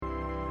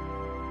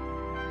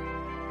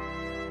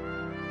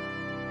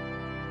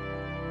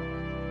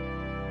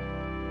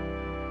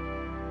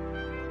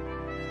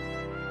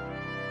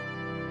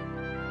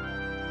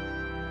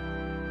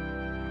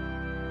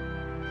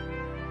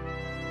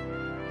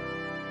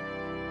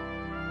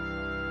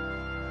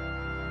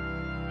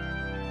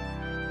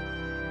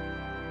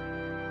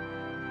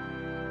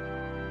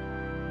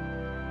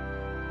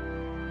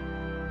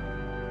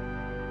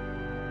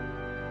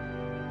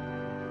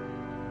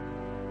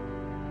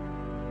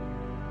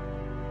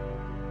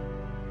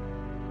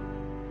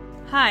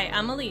Hi,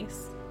 I'm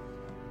Elise.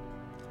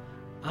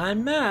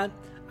 I'm Matt,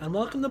 and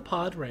welcome to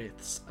Pod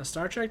Wraiths, a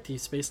Star Trek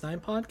Deep Space Nine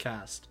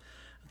podcast.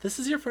 If this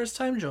is your first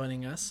time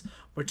joining us,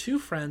 we're two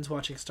friends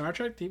watching Star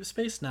Trek Deep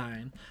Space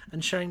Nine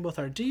and sharing both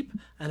our deep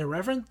and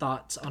irreverent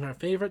thoughts on our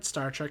favorite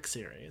Star Trek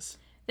series.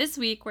 This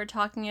week we're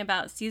talking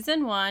about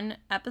Season 1,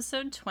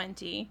 Episode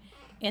 20,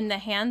 In the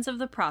Hands of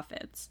the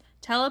Prophets,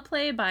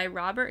 teleplay by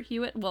Robert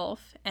Hewitt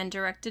Wolfe and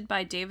directed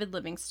by David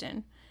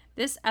Livingston.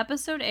 This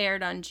episode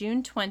aired on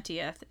June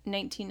 20th,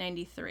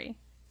 1993.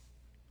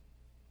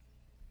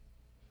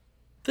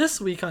 This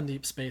week on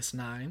Deep Space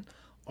Nine,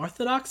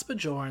 Orthodox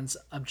Bajorans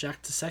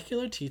object to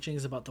secular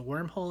teachings about the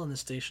wormhole in the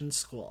station's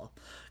school,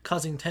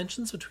 causing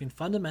tensions between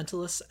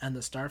fundamentalists and the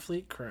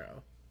Starfleet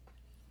crew.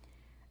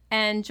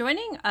 And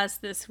joining us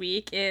this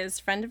week is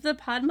friend of the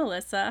pod,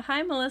 Melissa.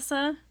 Hi,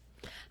 Melissa.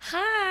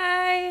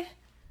 Hi.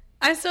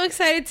 I'm so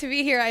excited to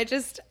be here. I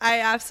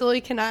absolutely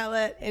cannot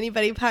let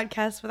anybody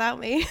podcast without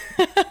me.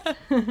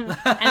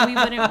 And we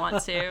wouldn't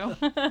want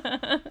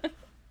to.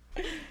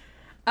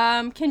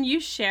 Can you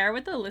share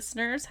with the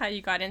listeners how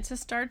you got into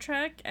Star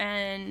Trek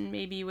and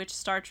maybe which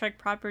Star Trek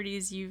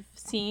properties you've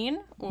seen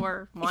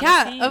or want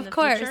to see in the of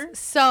course. future?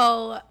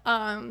 So,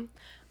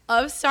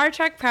 of Star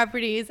Trek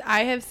properties,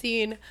 I have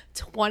seen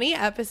 20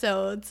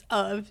 episodes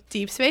of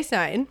Deep Space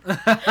Nine.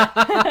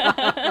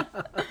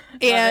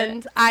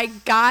 And I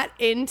got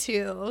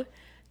into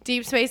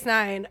Deep Space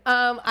Nine.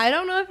 I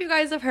don't know if you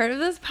guys have heard of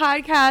this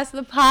podcast,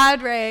 The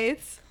Pod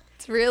Wraiths.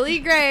 It's really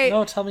great.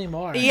 No, tell me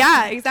more.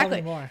 Yeah,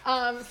 exactly. Tell me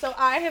more. So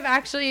I have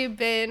actually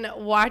been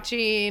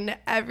watching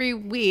every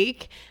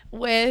week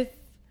with,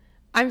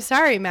 I'm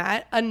sorry,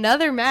 Matt,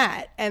 another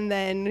Matt. And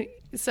then,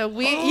 so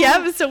we've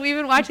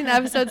been watching the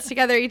episodes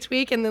together each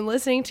week and then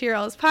listening to your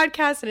all's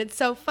podcast, and it's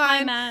so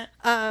fun. Hi,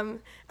 Matt.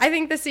 I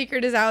think the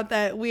secret is out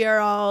that we are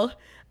all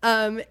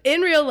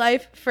in real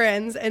life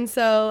friends. And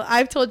so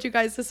I've told you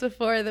guys this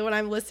before, that when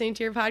I'm listening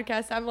to your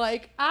podcast, I'm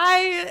like,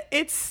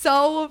 it's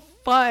so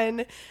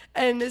fun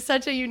and it's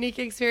such a unique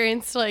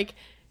experience to like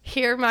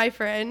hear my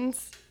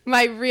friends,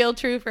 my real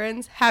true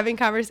friends, having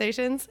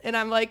conversations. And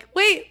I'm like,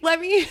 wait, let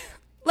me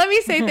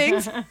say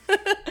things.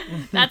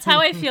 That's how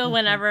I feel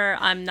whenever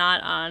I'm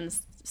not on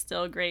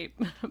Still Great,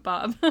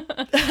 Bob.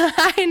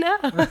 I know.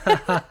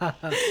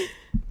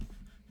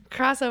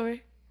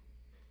 Crossover.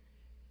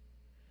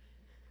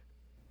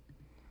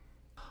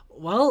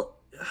 Well,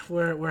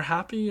 we're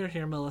happy you're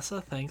here, Melissa.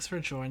 Thanks for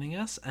joining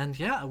us. And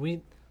yeah,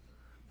 we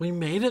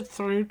made it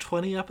through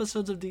 20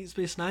 episodes of Deep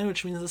Space Nine,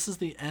 which means this is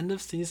the end of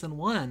season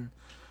 1.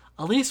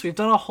 Elise, we've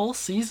done a whole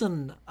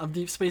season of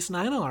Deep Space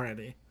Nine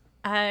already.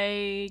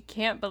 I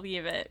can't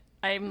believe it.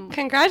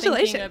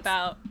 Congratulations.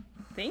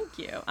 Thank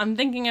you. I'm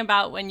thinking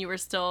about when you were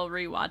still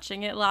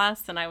rewatching it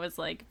last, and I was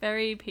like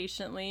very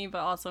patiently, but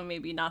also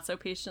maybe not so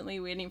patiently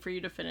waiting for you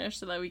to finish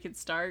so that we could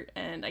start.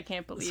 And I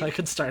can't believe So I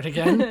could start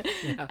again.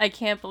 Yeah. I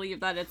can't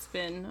believe that it's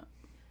been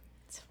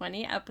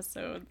 20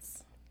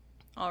 episodes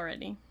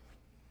already.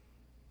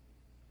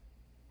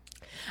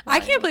 I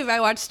can't believe I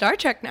watch Star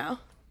Trek now.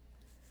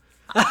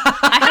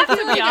 I have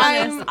to be like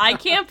honest. I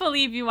can't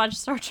believe you watch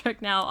Star Trek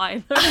now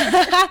either.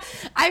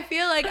 I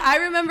feel like I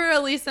remember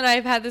Elise and I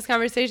have had this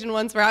conversation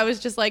once where I was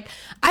just like,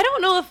 I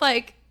don't know if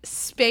like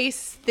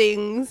space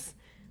things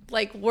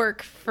like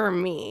work for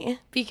me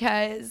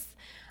because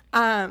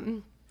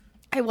I'm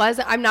a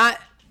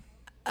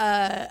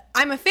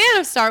fan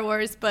of Star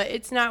Wars, but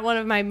it's not one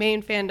of my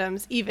main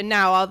fandoms even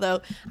now, although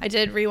I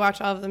did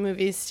rewatch all of the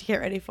movies to get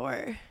ready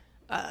for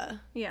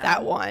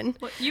that one.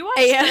 Well, you watched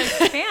The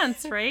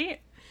Expanse,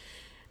 right?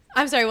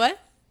 I'm sorry, what?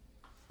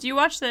 Do you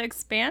watch The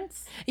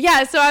Expanse?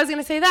 Yeah, so I was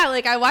gonna say that.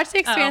 Like, I watched The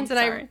Expanse,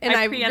 I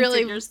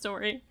really, your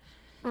story.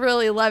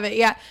 really love it.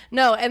 Yeah,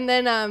 no, and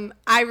then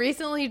I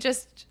recently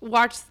just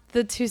watched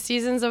the 2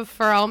 seasons of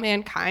For All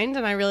Mankind,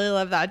 and I really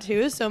love that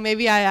too. So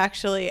maybe I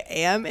actually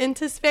am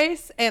into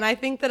space, and I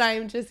think that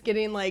I'm just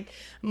getting like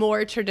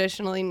more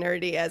traditionally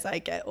nerdy as I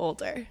get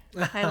older.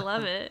 I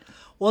love it.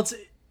 Well,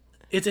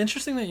 it's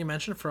interesting that you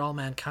mentioned For All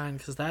Mankind,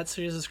 because that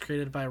series is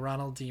created by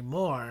Ronald D.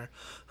 Moore,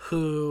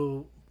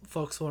 who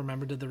folks will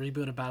remember did the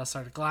reboot of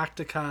Battlestar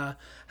Galactica,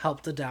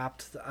 helped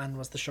adapt, and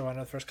was the showrunner of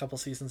the first couple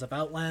seasons of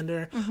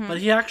Outlander. Mm-hmm. But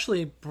he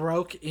actually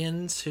broke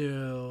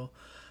into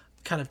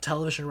kind of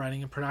television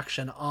writing and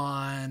production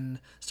on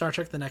Star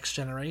Trek The Next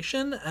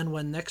Generation, and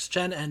when Next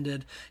Gen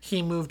ended,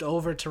 he moved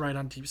over to write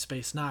on Deep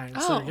Space Nine.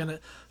 Oh.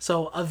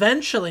 So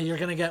eventually you're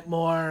gonna get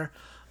more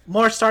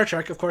Star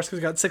Trek, of course, because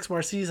we got 6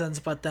 more seasons,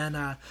 but then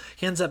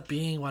he ends up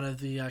being one of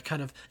the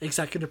kind of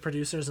executive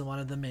producers and one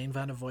of the main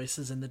kind of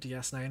voices in the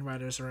DS9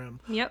 writers'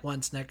 room. Yep.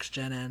 Once Next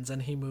Gen ends,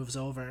 and he moves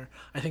over,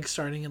 I think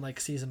starting in like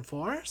season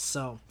 4.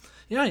 So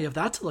yeah, you have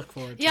that to look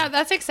forward to. Yeah,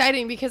 that's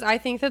exciting because I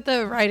think that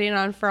the writing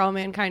on For All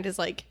Mankind is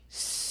like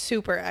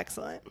super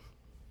excellent.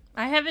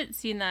 I haven't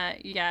seen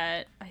that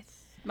yet.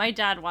 My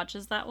dad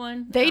watches that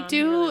one. They He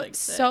do really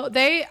likes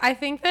it. I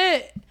think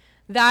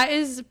that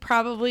is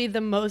probably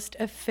the most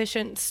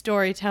efficient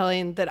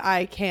storytelling that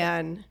I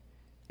can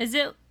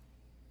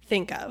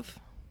think of.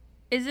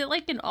 Is it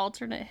like an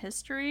alternate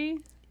history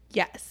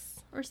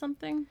Yes. or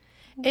something?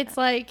 It's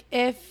like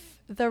if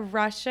the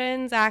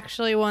Russians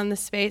actually won the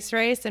space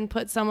race and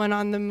put someone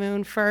on the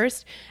moon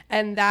first,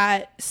 and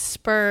that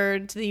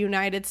spurred the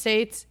United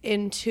States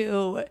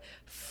into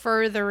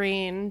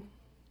furthering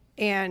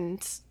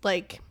and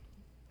like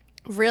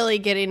really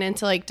getting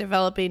into like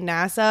developing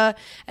NASA.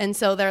 And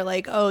so they're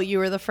like, oh, you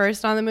were the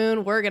first on the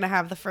moon, we're gonna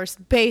have the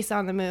first base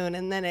on the moon,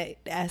 and then it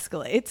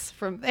escalates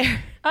from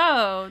there.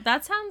 Oh,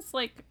 that sounds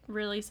like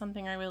really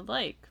something I would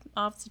like.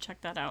 I'll have to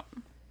check that out.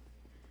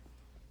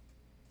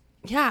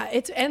 Yeah,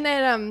 it's, and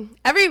then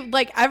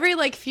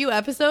every few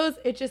episodes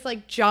it just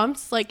like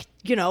jumps like,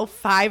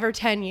 5 or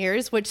 10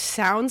 years, which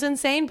sounds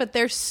insane, but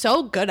they're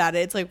so good at it.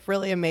 It's like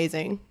really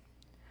amazing.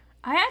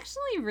 I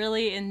actually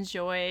really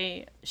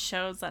enjoy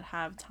shows that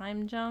have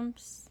time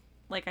jumps.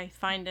 Like, I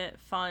find it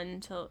fun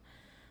to,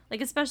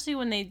 like, especially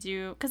when they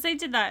do, because they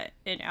did that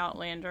in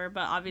Outlander,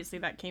 but obviously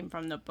that came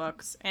from the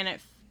books, and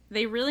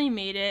they really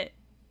made it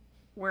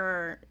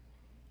where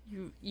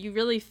you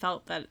really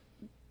felt that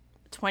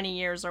 20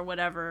 years or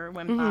whatever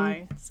went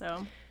by.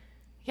 So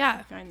yeah,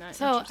 I find that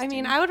so interesting. I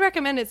mean, I would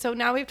recommend it. So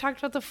now we've talked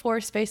about the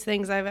 4 space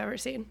things I've ever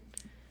seen.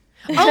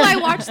 Oh, I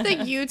watched the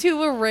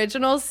YouTube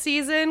original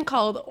season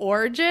called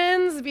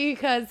Origins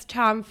because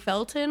Tom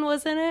Felton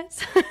was in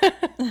it. And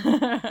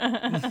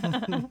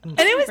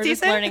it was We're decent.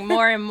 just learning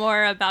more and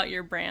more about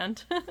your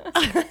brand.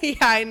 Yeah,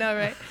 I know,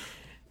 right?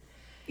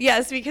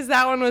 Yes, because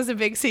that one was a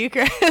big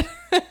secret.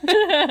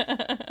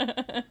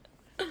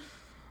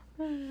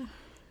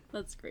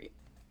 That's great.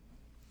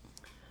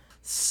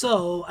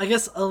 So, I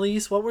guess,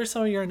 Elise, what were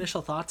some of your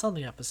initial thoughts on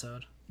the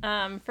episode?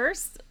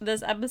 First,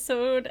 this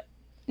episode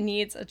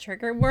needs a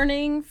trigger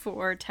warning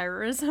for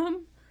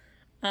terrorism.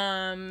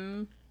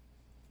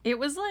 It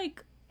was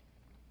like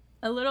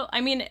a little,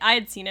 I mean, I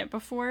had seen it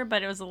before,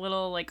 but it was a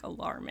little like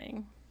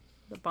alarming,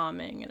 the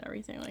bombing and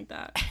everything like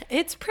that.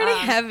 It's pretty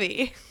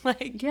heavy.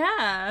 Like,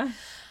 Yeah.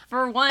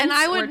 For once And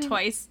I or would-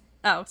 twice.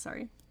 Oh,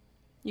 sorry.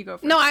 You go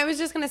first. no, I was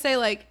just going to say,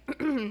 like,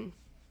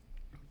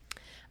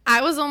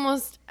 I was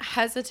almost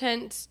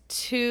hesitant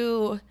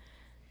to,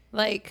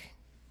 like,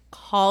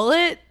 call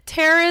it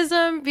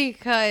terrorism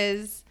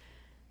because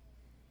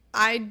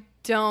I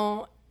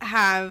don't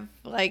have,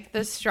 like,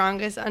 the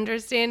strongest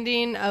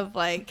understanding of,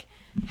 like,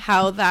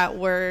 how that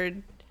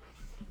word,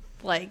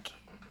 like,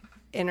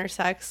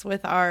 intersects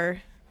with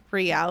our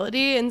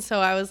reality. And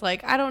so I was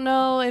like, I don't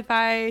know if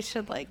I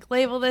should, like,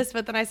 label this,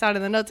 but then I saw it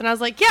in the notes and I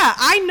was like, yeah,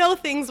 I know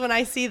things when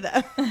I see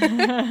them.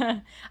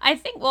 I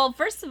think, well,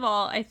 first of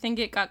all, I think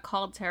it got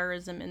called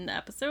terrorism in the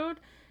episode,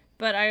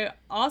 but I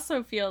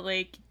also feel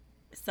like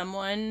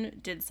someone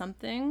did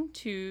something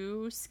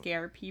to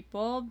scare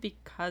people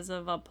because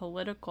of a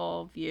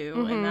political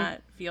view, and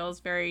that feels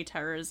very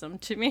terrorism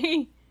to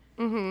me.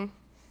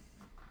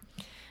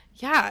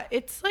 Yeah,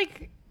 it's,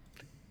 like,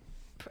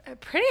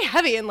 pretty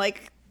heavy and,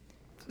 like,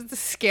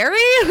 scary.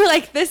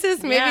 Like, this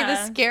is maybe the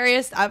Yeah.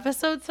 scariest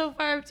episode so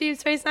far of Deep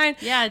Space Nine.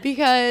 Yeah.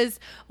 Because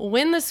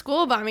when the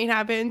school bombing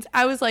happened,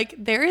 I was like,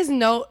 there is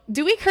no...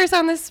 Do we curse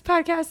on this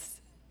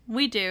podcast?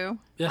 We do.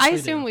 Yes, I we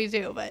assume do. we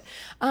do, but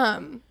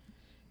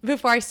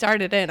before I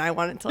started in, I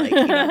wanted to, like,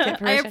 get I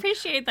permission.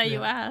 appreciate that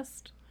you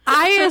asked.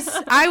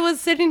 I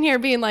was sitting here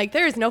being like,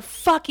 there is no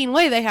fucking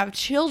way they have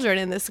children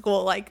in this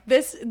school. Like,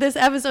 this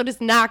episode is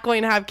not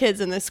going to have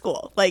kids in this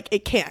school. Like,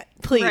 it can't.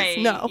 Please, Right.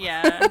 no.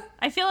 Yeah.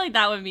 I feel like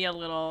that would be a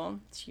little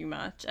too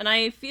much. And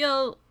I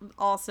feel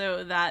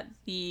also that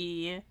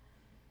the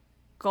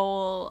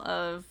goal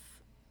of,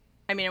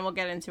 I mean, and we'll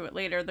get into it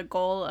later, the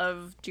goal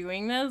of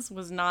doing this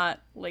was not,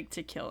 like,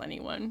 to kill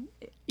anyone.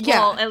 Yeah.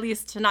 Well, at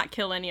least to not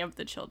kill any of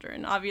the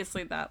children.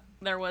 Obviously that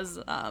there was,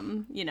 a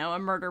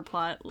murder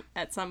plot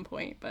at some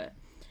point, but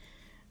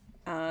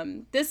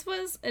this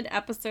was an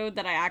episode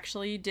that I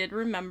actually did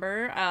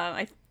remember.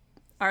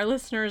 Our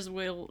listeners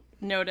will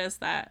notice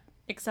that,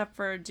 except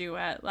for a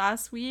duet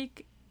last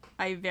week,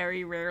 I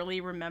very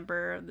rarely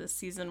remember the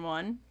season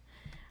 1.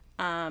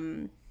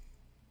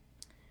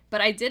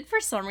 But I did for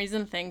some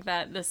reason think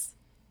that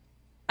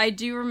I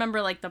do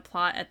remember, like, the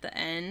plot at the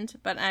end,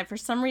 but I for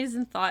some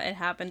reason thought it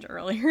happened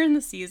earlier in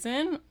the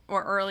season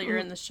or earlier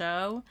in the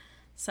show.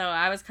 So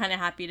I was kind of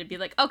happy to be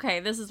like, okay,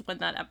 this is when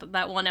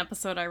that one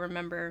episode I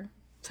remember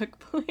took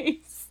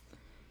place.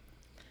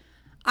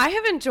 I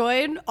have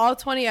enjoyed all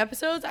 20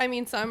 episodes. I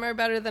mean, some are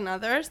better than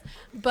others,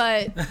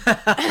 but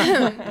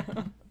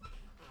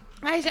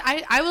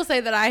I will say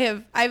that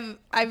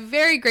I've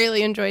very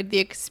greatly enjoyed the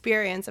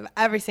experience of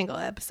every single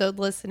episode,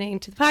 listening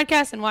to the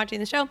podcast and watching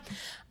the show.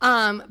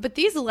 But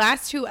these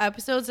last 2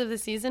 episodes of the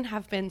season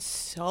have been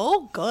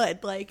so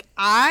good. Like,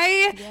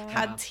 I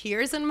had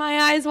tears in my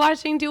eyes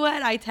watching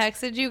Duet. I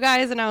texted you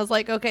guys and I was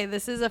like, okay,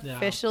 this is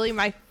officially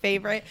my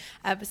favorite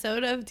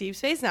episode of Deep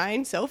Space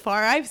Nine so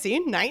far. I've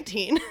seen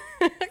 19.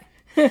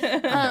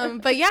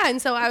 But yeah, and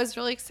so I was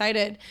really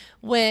excited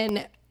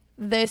when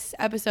this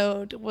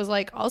episode was,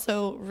 like,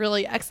 also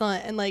really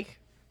excellent and, like,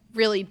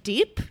 really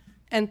deep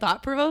and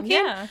thought-provoking.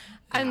 Yeah.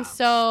 And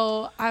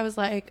so I was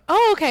like,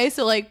 oh, okay,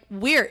 so, like,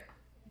 we're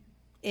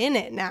in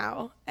it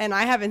now. And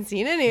I haven't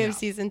seen any of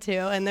season 2,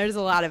 and there's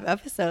a lot of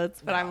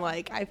episodes, but I'm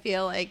like, I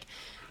feel like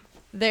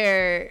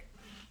they're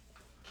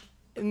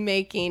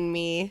making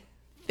me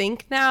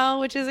think now,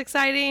 which is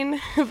exciting,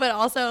 but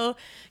also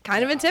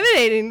kind of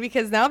intimidating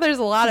because now there's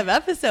a lot of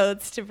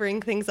episodes to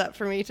bring things up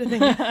for me to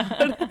think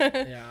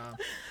about.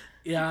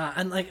 Yeah,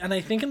 and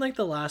I think in like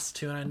the last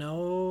two, and I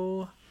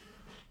know,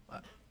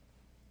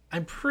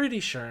 I'm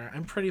pretty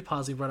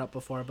positive brought up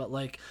before, but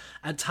like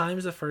at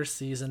times the first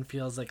season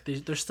feels like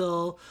they're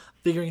still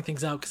figuring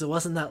things out because it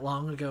wasn't that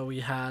long ago we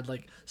had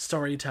like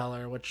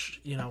Storyteller, which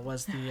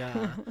was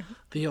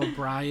the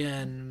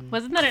O'Brien,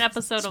 wasn't that an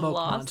episode Smoke of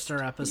Lost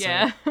Monster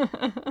episode?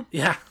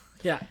 Yeah.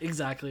 Yeah,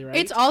 exactly right.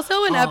 It's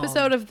also an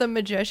episode of The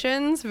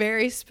Magicians,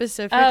 very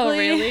specifically. Oh,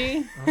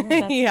 really?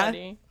 That's Yeah.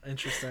 funny.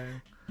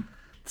 Interesting.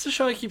 It's a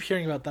show I keep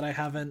hearing about that I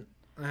haven't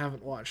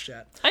watched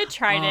yet. I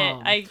tried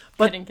it. I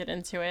couldn't get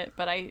into it,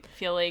 but I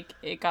feel like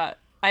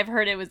I've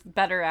heard it was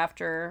better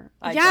after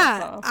I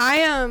got off.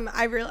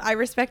 I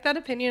respect that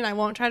opinion. I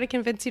won't try to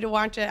convince you to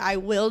watch it. I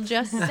will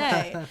just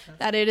say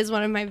that it is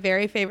one of my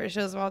very favorite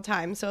shows of all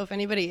time. So if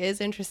anybody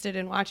is interested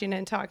in watching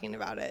and talking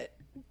about it,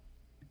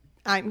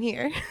 I'm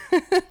here.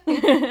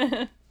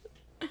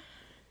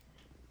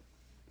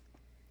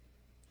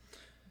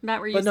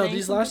 Matt, were you But no, saying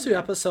these something? last two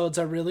episodes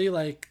are really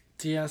like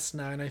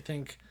DS9, I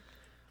think,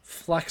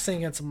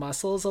 flexing its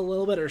muscles a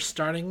little bit, or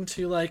starting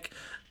to like,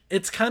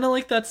 it's kind of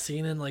like that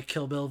scene in like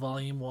Kill Bill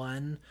Volume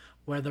 1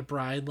 where the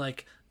bride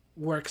like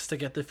works to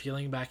get the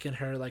feeling back in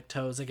her like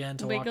toes again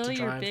to Wiggle walk to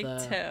your drive big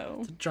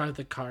toe. to drive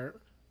the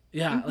cart.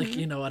 Yeah, like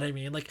you know what I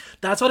mean. Like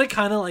that's what it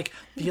kind of like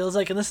feels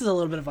like, and this is a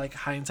little bit of like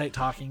hindsight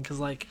talking because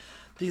like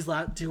these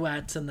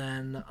duets and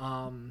then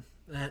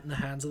In the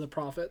Hands of the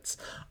Prophets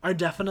are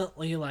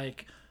definitely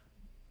like,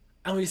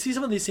 and we see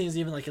some of these scenes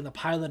even like in the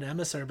pilot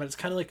Emissary, but it's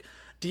kind of like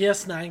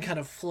DS9 kind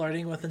of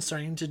flirting with and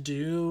starting to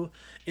do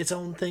its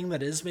own thing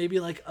that is maybe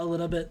like a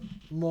little bit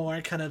more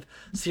kind of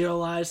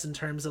serialized in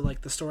terms of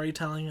like the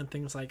storytelling and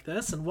things like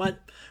this. And what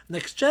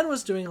Next Gen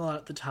was doing a lot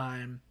at the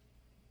time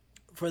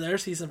for their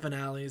season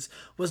finales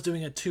was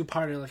doing a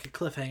two-parter, like a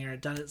cliffhanger.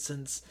 Done it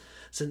since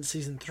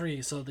season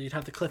 3, so that you'd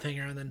have the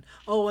cliffhanger and then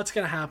what's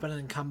gonna happen, and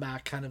then come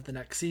back kind of the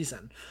next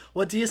season.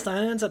 What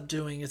DS9 ends up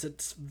doing is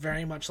it's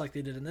very much like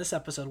they did in this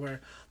episode,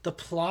 where the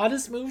plot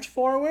is moved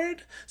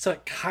forward, so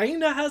it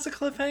kind of has a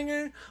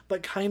cliffhanger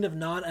but kind of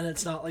not, and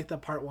it's not like the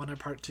part 1 or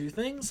part 2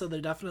 thing. So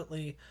they're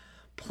definitely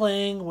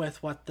playing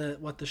with what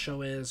the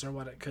show is or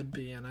what it could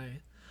be, and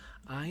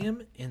I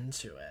am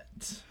into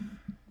it.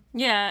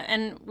 Yeah,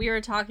 and we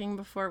were talking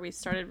before we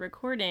started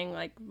recording,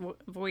 like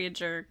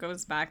Voyager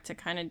goes back to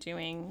kind of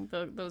doing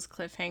those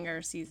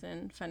cliffhanger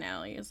season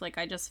finales. Like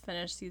I just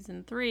finished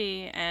season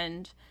 3,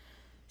 and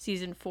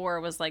season 4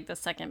 was like the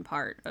second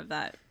part of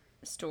that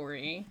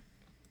story.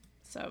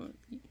 So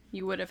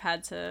you would have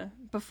had to,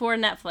 before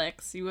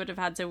Netflix, you would have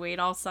had to wait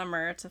all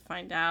summer to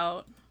find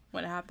out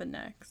what happened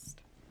next.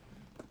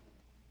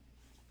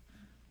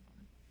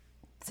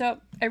 So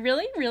I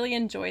really, really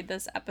enjoyed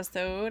this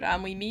episode.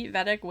 We meet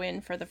Vedek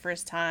Wynn for the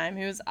first time,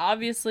 who's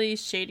obviously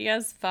shady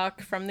as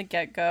fuck from the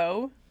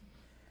get-go.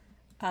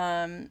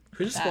 Who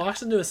just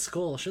walks into a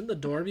school? Shouldn't the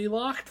door be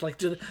locked?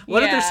 Like,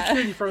 what are their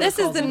security protocols?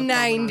 This is the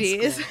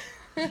 90s.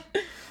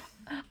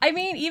 I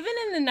mean, even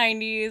in the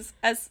 90s,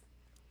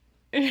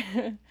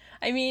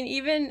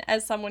 even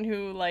as someone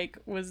who, like,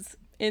 was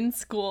in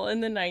school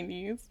in the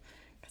 90s,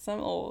 because I'm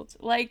old,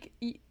 like,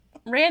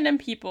 random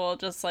people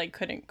just like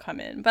couldn't come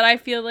in, but I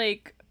feel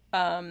like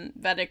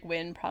Vedek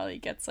Wynn probably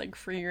gets like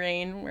free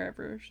reign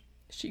wherever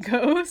she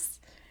goes.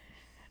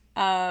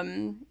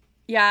 Yeah,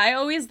 I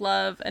always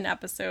love an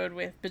episode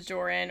with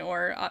Bajoran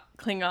or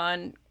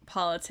Klingon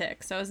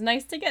politics, so it was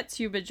nice to get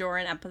 2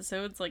 Bajoran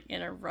episodes like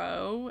in a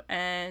row.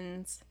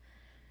 And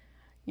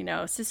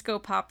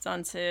Sisko popped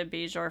onto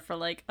Bajor for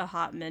like a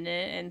hot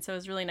minute, and so it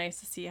was really nice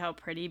to see how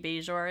pretty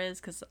Bajor is,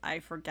 because I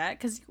forget,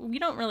 because we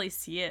don't really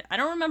see it. I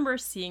don't remember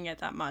seeing it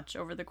that much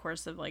over the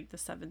course of like the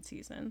 7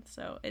 seasons,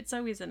 so it's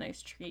always a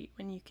nice treat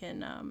when you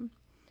can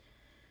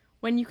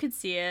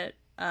see it.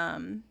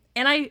 And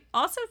I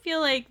also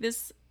feel like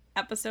this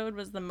episode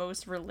was the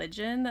most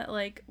religion that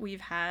like we've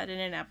had in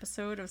an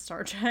episode of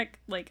Star Trek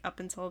like up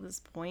until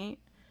this point.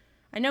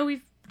 I know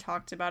we've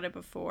talked about it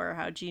before,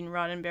 how Gene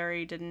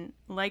Roddenberry didn't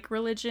like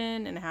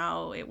religion and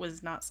how it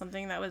was not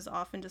something that was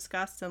often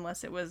discussed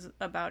unless it was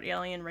about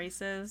alien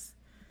races.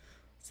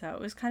 So it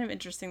was kind of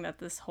interesting that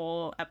this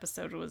whole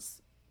episode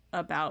was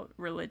about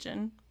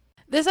religion.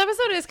 This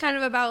episode is kind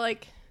of about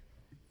like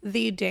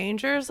the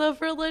dangers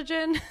of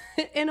religion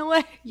in a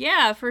way.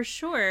 Yeah, for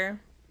sure.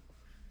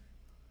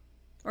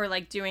 Or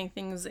like doing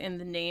things in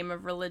the name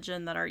of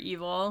religion that are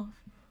evil.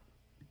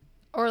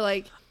 Or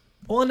like,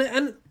 well,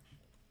 and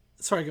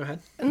sorry, go ahead.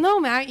 No,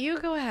 Matt, you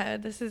go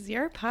ahead. This is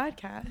your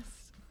podcast.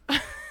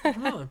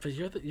 No, but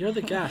you're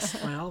the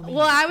guest. By all means,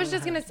 well, I was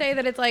just gonna say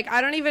that it's like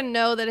I don't even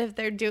know that if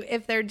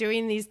they're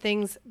doing these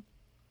things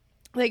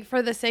like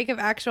for the sake of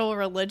actual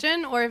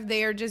religion, or if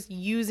they are just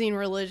using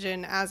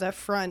religion as a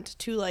front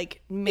to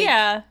like make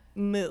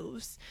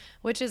moves,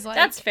 which is like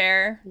that's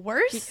fair.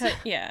 Worse, because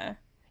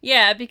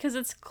because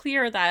it's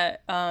clear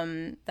that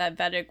that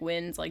Vedek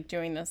Wynn's like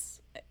doing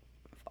this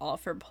all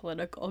for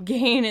political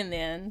gain in the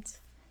end.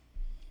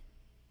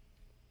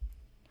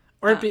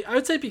 Or I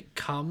would say it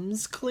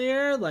becomes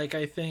clear. Like,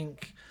 I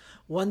think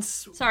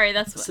once... Sorry,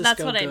 that's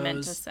Cisco what I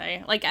meant to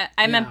say. Like,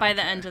 I meant by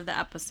the end of the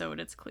episode,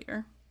 it's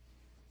clear.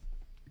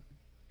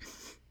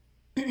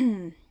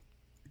 This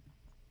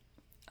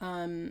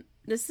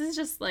is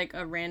just like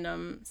a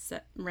random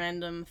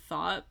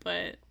thought,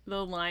 but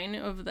the line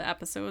of the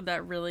episode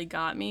that really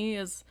got me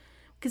is...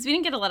 Because we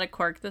didn't get a lot of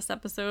Quark this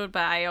episode,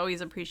 but I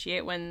always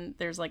appreciate when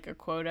there's like a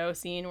Quodo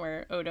scene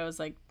where Odo's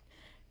like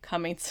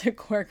coming to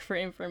Quark for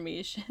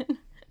information.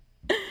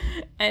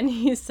 And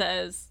he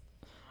says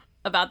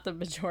about the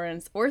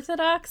Bajorans,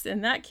 orthodox? In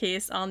that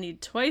case, I'll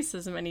need twice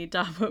as many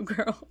Dabo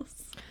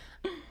girls.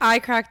 I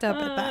cracked up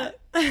at that.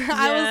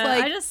 I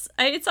was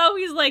like... it's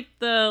always like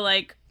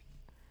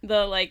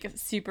the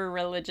super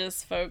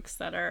religious folks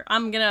that are...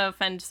 I'm gonna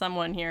offend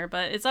someone here,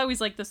 but it's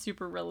always like the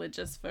super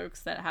religious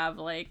folks that have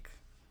like...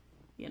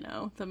 you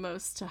know, the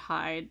most to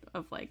hide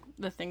of like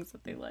the things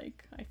that they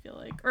like, I feel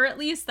like, or at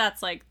least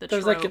that's like the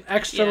there's trope. Like an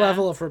extra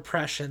level of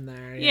repression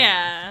there.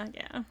 Yeah.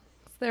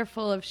 They're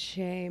full of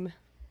shame.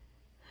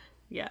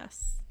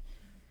 Yes.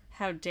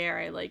 How dare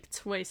I like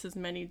twice as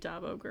many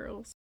Dabo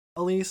girls?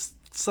 Elise,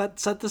 set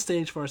the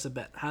stage for us a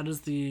bit. How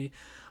does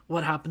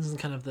what happens in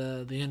kind of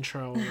the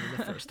intro or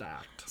the first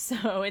act?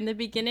 So in the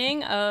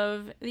beginning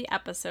of the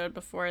episode,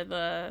 before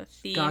the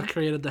theme, God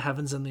created the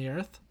heavens and the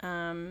earth.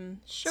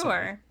 Sure.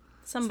 Sorry.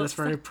 So that's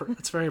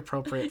it's very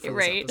appropriate for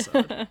right. this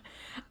episode.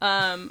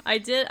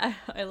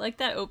 I like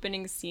that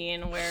opening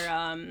scene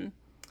where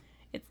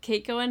it's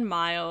Keiko and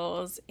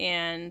Miles,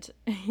 and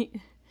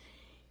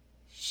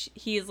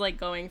he's like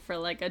going for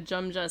like a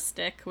Jumja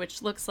stick,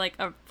 which looks like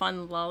a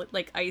fun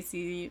like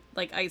icy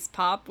like ice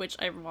pop, which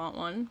I want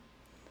one.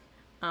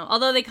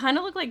 Although they kind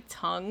of look like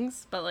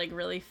tongues, but like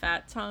really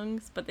fat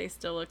tongues, but they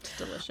still looked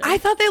delicious. I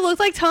thought they looked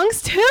like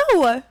tongues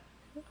too.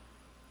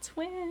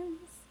 Twins.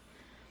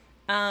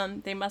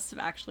 They must have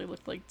actually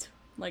looked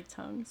like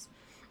tongues.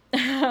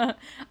 I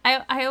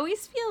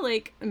always feel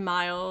like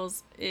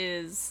Miles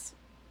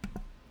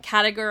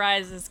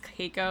categorizes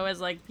Keiko as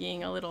like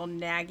being a little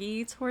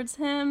naggy towards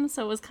him,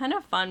 so it was kind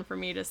of fun for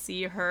me to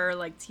see her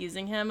like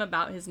teasing him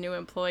about his new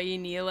employee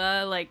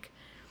Neela, like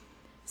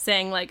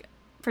saying like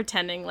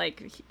pretending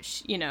like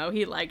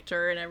he liked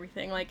her and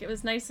everything. Like it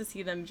was nice to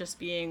see them just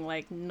being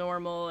like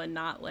normal and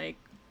not like,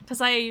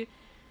 because I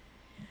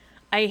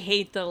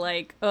hate the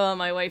like, oh,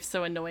 my wife's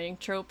so annoying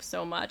trope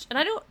so much. And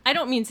I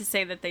don't mean to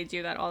say that they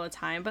do that all the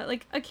time, but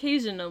like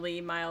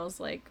occasionally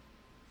Miles like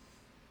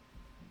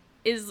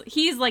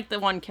he's like the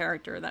one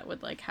character that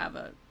would like have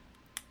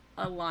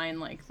a line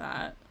like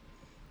that.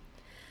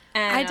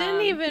 And, I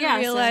didn't even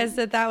realize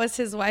that was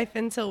his wife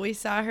until we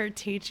saw her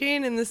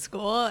teaching in the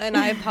school, and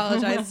I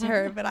apologized to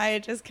her, but I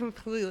had just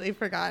completely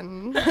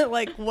forgotten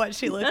like what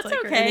she looked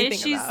like or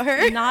anything about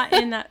her. She's not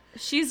in that.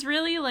 She's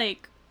really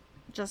like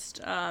just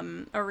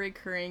a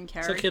recurring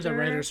character. It's okay, the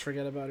writers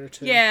forget about her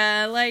too.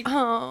 Yeah, like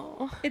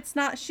it's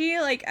not she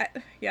like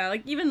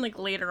like even like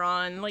later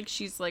on, like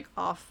she's like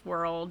off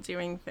world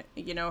doing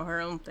her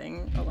own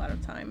thing a lot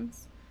of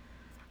times.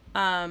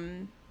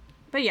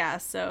 But yeah,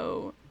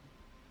 so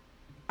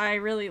I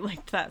really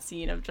liked that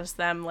scene of just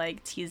them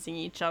like teasing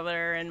each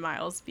other and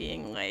Miles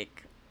being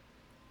like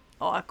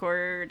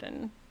awkward,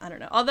 and I don't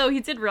know. Although he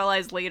did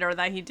realize later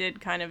that he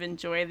did kind of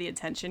enjoy the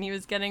attention he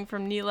was getting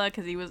from Neela,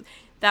 because he was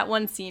that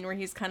one scene where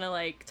he's kind of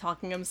like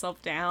talking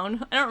himself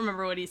down. I don't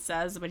remember what he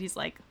says, but he's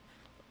like,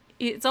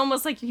 it's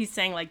almost like he's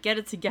saying like, get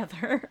it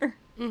together.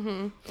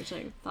 Mm-hmm. Which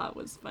I thought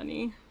was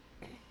funny.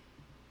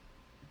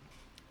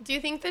 Do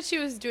you think that she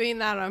was doing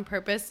that on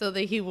purpose so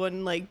that he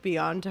wouldn't like be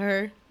on to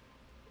her?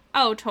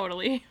 Oh,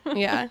 totally.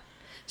 Yeah.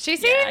 She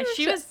seemed,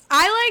 she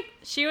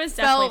was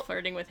definitely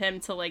flirting with him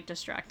to like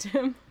distract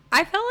him.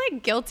 I felt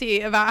like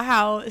guilty about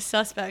how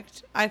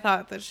suspect I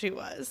thought that she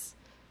was.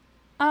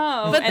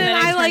 Oh, but then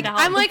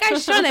I'm like I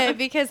shouldn't,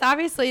 because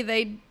obviously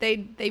they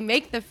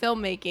make the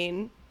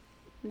filmmaking,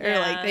 or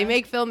like they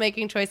make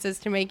filmmaking choices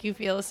to make you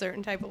feel a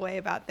certain type of way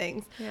about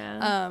things.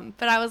 Yeah.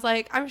 But I was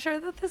like, I'm sure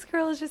that this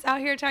girl is just out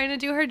here trying to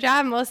do her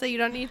job, Melissa. You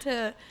don't need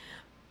to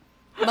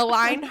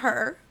malign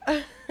her.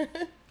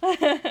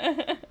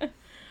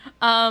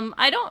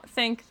 I don't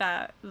think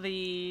that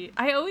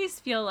I always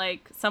feel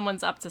like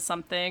someone's up to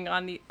something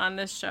on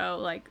this show.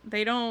 Like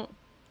they don't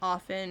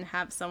often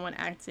have someone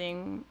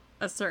acting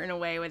a certain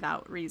way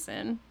without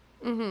reason.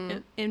 Mm-hmm.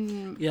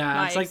 In it's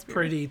my like experience.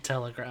 pretty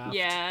telegraphed.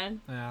 Yeah.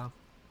 Yeah.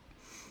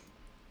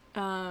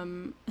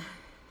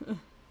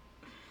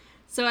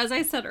 So as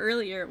I said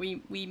earlier,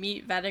 we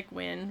meet Vedic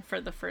Wynn for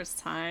the first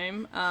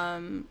time,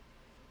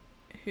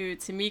 who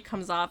to me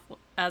comes off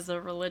as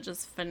a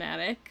religious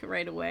fanatic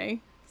right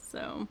away.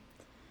 So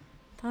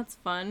that's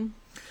fun.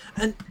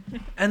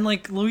 And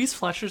like Louise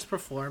Fletcher's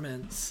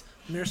performance,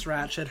 Nurse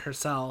Ratched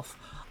herself.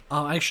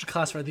 I should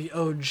classify the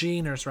OG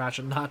Nurse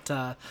Ratched,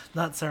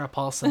 not Sarah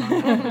Paulson.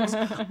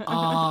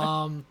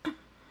 On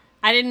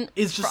I didn't.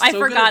 I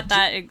forgot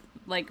that it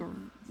like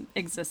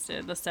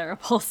existed, the Sarah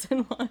Paulson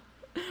one,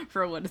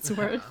 for what it's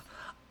worth.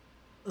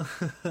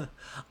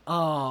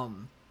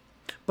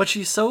 but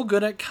she's so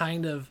good at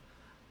kind of,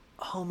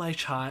 oh, my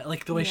child,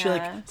 like the way she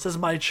like says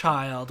my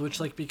child, which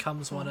like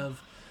becomes one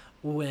of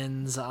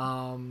Wynn's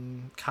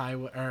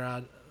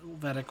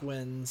Vedic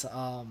Wynn's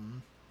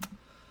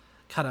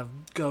kind of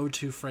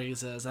go-to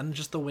phrases, and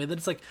just the way that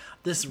it's like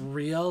this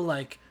real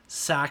like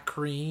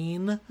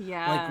saccharine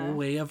like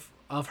way of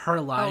her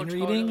line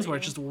readings where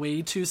it's just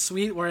way too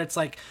sweet, where it's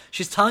like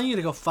she's telling you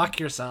to go fuck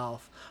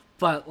yourself,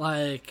 but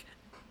like,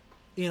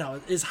 you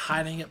know, is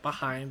hiding it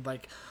behind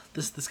like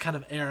this kind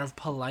of air of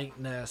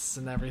politeness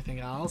and everything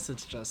else.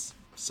 It's just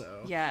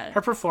so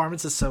her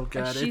performance is so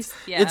good.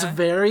 It's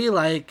very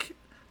like,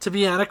 to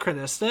be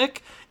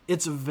anachronistic,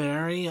 it's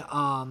very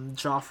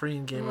Joffrey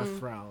in Game of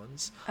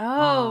Thrones.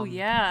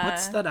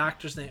 What's that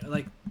actor's name?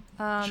 Like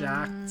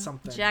Jack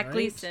something. Jack right?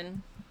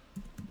 Gleason.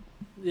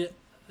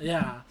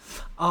 Yeah.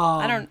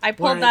 I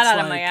pulled that out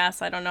of my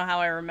ass. I don't know how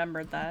I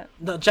remembered that.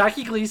 No,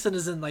 Jackie Gleason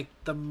is in like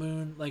The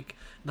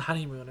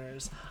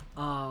Honeymooners.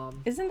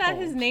 Isn't that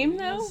his name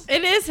though?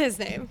 It is his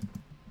name.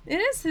 It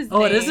is his name.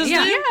 Oh, it is his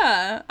name?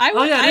 Yeah.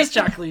 It is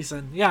Jack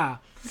Gleason. Yeah.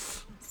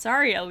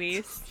 Sorry,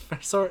 Elise.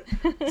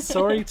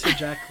 Sorry to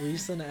Jack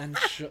Gleason and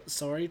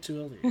sorry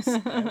to Elise. I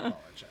apologize.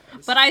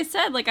 But I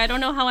said, like, I don't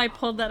know how I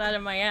pulled that out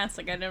of my ass.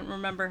 Like, I didn't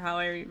remember how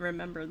I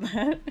remembered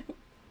that.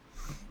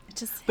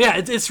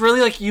 It's really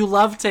like you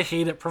love to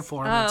hate it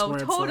performance. Oh, where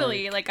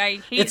totally. It's like I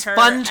hate it's her.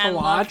 It's fun to and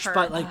watch, love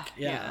her. but like,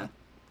 yeah.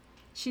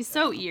 She's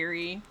so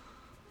eerie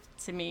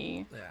to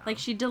me. Yeah. Like,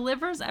 she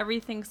delivers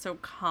everything so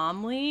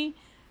calmly,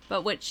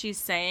 but what she's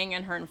saying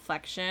and her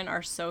inflection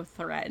are so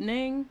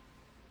threatening.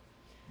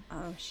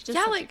 Oh, she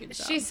just like a good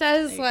she job.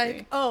 says,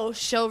 like, "Oh,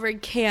 she'll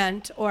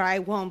recant, or I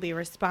won't be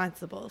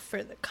responsible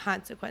for the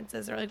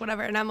consequences," or like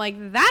whatever. And I'm like,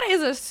 that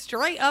is a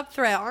straight up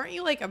threat. Aren't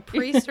you like a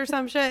priest or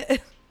some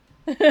shit?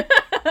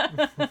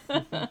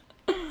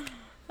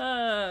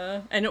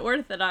 An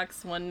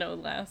Orthodox one, no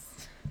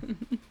less.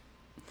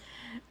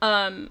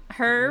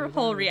 Her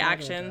whole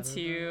reaction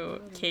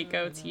to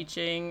Keiko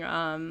teaching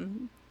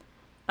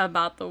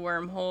about the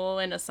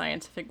wormhole in a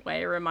scientific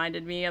way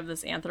reminded me of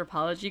this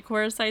anthropology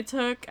course I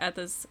took at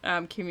this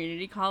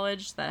community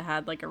college that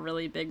had like a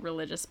really big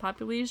religious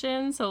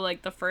population. So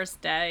like the first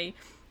day,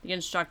 the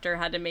instructor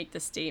had to make the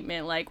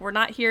statement like, we're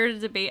not here to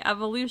debate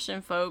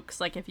evolution,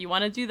 folks. Like, if you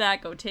want to do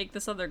that, go take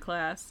this other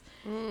class.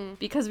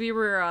 Because we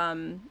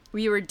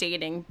were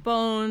dating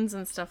bones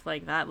and stuff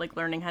like that, like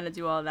learning how to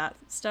do all that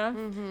stuff.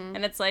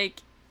 And it's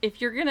like, if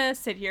you're gonna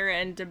sit here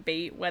and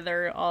debate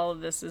whether all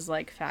of this is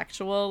like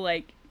factual,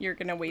 like you're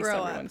gonna waste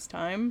everyone's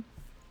time.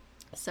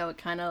 So it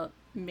kind of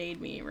made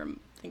me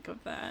think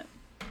of that.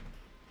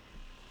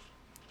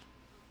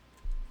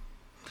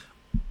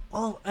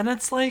 Well, and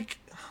it's like,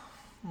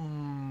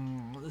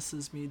 this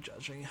is me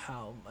judging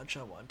how much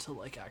I want to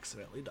like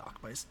accidentally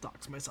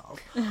dox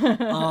myself.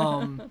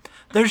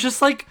 There's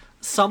just like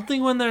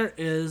something when there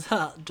is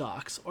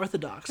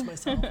orthodox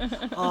myself.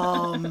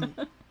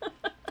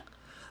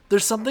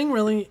 There's something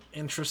really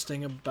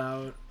interesting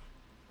about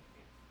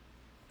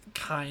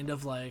kind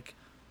of like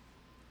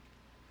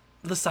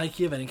the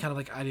psyche of any kind of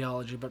like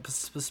ideology, but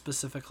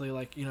specifically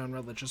like, you know, in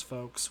religious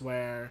folks,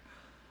 where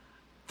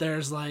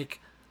there's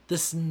like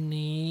this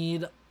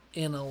need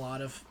in a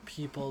lot of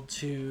people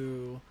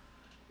to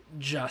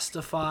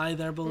justify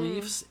their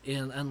beliefs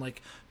and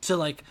like to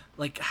like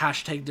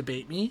hashtag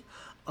debate me,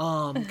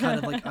 kind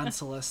of like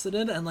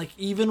unsolicited, and like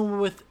even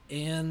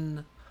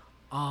within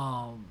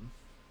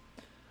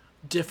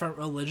different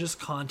religious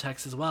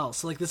contexts as well.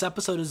 So like this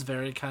episode is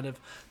very kind of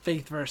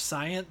faith versus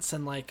science,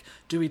 and like,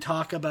 do we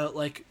talk about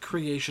like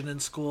creation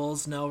in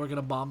schools? No, we're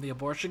gonna bomb the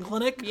abortion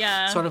clinic.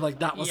 Yeah, sort of like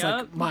that was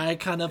like my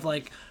kind of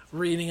like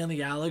reading in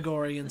the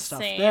allegory and stuff.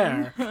 Same.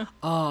 There.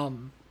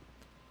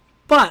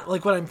 But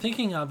like what I'm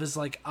thinking of is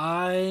like,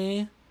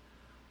 I,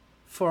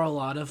 for a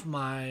lot of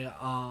my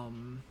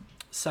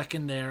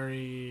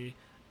secondary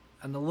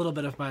and a little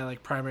bit of my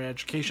like primary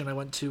education, I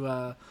went to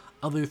a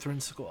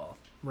Lutheran school.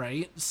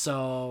 Right,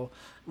 so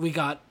we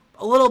got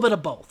a little bit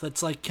of both.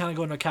 It's like kind of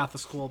going to a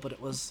Catholic school, but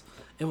it was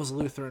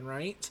Lutheran,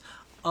 right?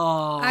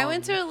 I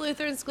went to a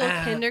Lutheran school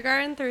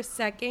kindergarten through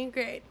 2nd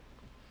grade.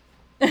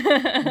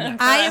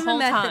 I am a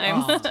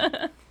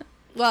Methodist.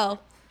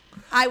 Well,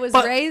 I was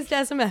raised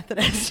as a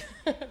Methodist.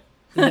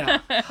 Yeah,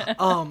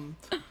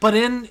 but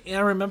I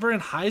remember in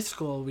high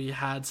school we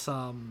had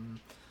some,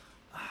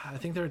 I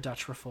think they were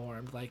Dutch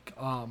Reformed, like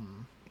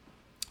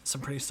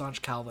some pretty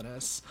staunch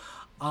Calvinists.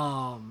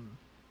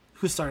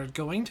 Who started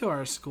going to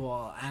our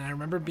school, and I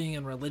remember being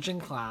in religion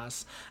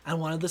class, and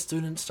one of the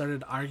students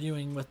started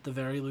arguing with the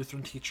very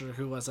Lutheran teacher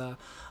who was a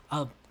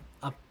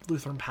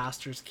Lutheran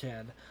pastor's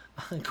kid,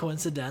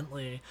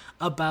 coincidentally,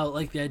 about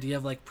like the idea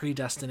of like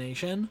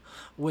predestination,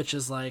 which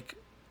was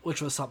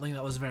something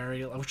that was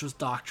which was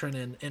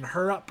doctrine in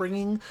her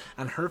upbringing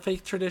and her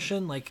faith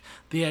tradition, like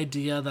the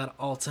idea that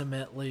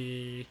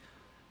ultimately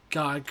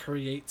God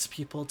creates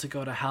people to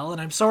go to hell.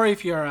 And I'm sorry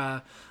if you're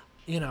a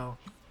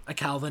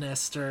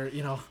Calvinist or,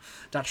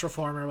 Dutch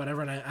Reformer or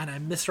whatever, and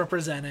I'm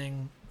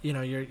misrepresenting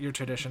your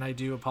tradition. I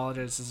do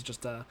apologize. This is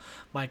just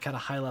my kind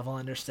of high level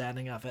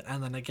understanding of it.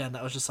 And then again,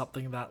 that was just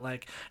something that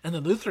like, and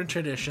the Lutheran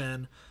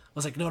tradition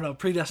was like, no,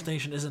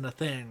 predestination isn't a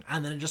thing.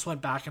 And then it just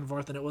went back and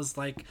forth, and it was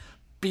like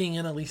being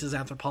in Elise's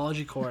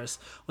anthropology course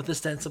with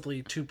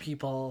ostensibly two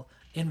people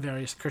in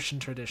various Christian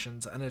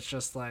traditions, and it's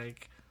just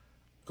like,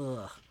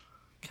 ugh.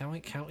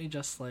 Can't we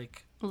just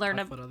like learn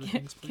about other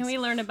things, please? Can we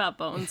learn about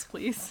bones,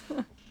 please?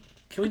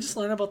 Can we just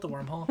learn about the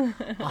wormhole?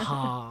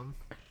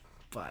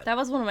 But that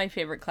was one of my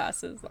favorite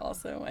classes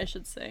also, I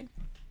should say.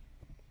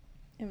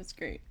 It was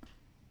great.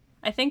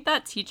 I think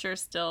that teacher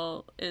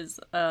still is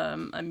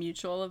a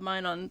mutual of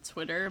mine on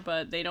Twitter,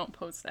 but they don't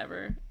post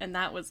ever. And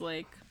that was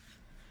like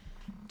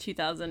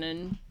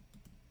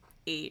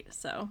 2008,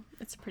 so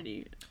it's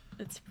pretty...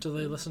 Do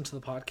they listen to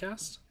the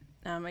podcast?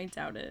 I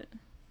doubt it.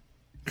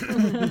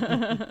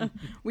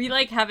 We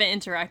like haven't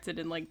interacted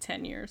in like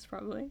 10 years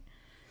probably.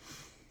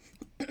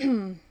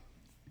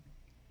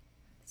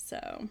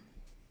 So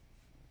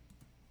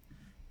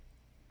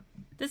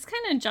this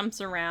kind of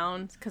jumps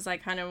around because I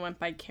kind of went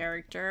by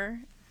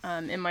character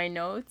in my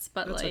notes,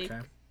 but That's like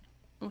okay.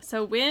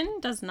 So Wynn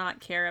does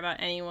not care about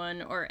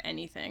anyone or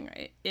anything,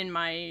 right? In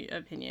my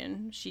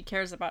opinion. She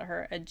cares about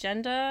her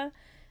agenda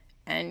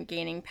and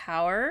gaining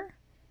power.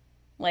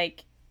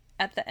 Like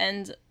at the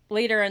end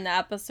later in the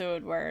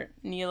episode where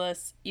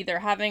Neela's either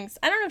having,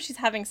 I don't know if she's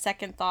having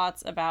second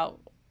thoughts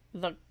about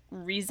the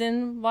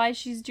reason why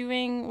she's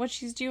doing what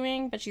she's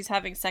doing, but she's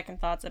having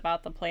second thoughts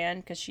about the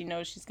plan because she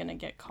knows she's going to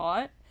get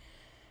caught.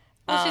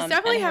 Well, she's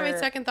definitely having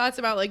second thoughts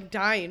about like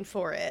dying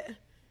for it.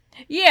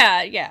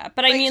 Yeah.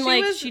 But I mean,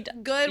 like, she was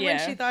good when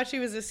she thought she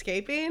was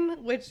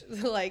escaping, which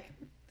like,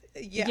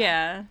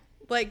 yeah.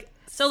 Like,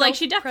 so like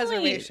she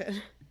definitely,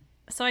 preservation.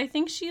 So I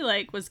think she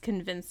like was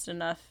convinced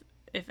enough,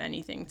 if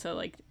anything, to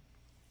like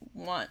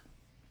want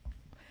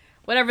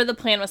whatever the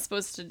plan was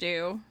supposed to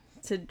do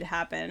to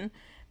happen.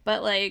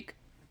 But like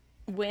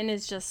Wynn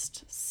is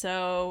just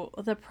so,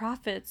 the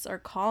prophets are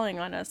calling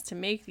on us to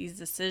make these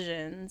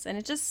decisions, and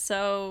it's just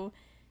so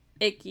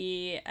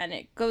icky. And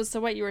it goes to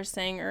what you were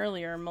saying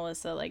earlier,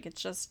 Melissa, like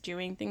it's just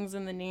doing things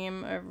in the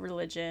name of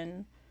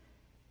religion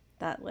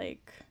that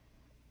like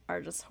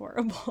are just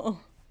horrible.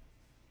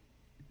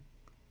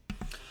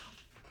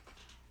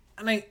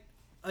 And I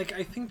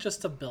think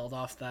just to build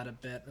off that a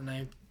bit, and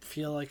I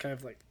feel like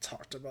I've like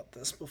talked about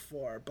this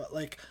before, but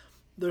like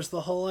there's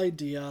the whole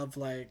idea of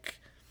like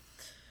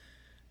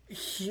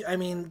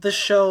this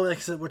show, like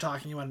I said, we're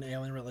talking about an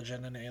alien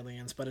religion and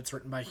aliens, but it's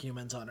written by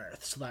humans on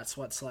Earth, so that's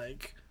what's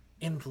like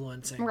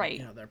influencing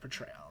their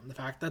portrayal. And the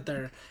fact that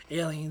they're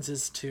aliens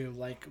is to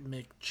like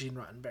make Gene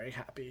Roddenberry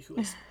happy, who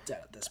is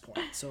dead at this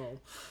point. So,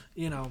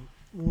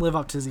 live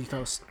up to his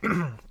ethos.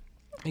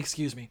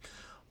 Excuse me.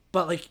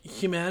 But like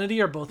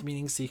humanity are both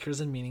meaning seekers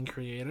and meaning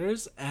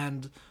creators,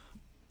 and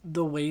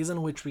the ways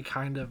in which we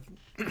kind of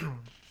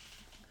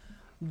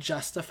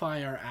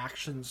justify our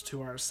actions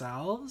to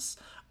ourselves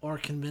or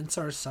convince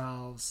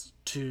ourselves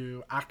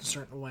to act a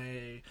certain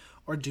way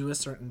or do a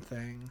certain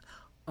thing,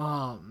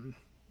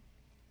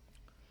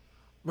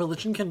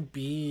 religion can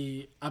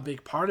be a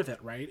big part of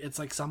it, right? It's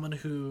like someone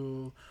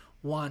who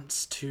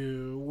wants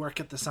to work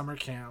at the summer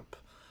camp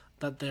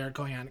that they're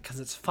going on because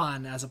it's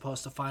fun, as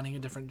opposed to finding a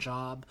different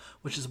job,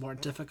 which is more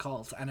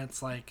difficult. And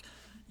it's like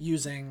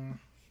using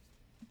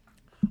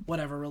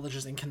whatever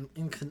religious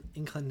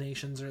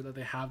inclinations or that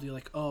they have to be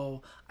like,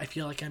 oh, I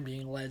feel like I'm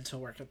being led to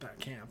work at that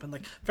camp. And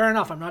like, fair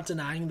enough, I'm not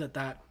denying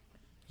that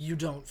you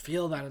don't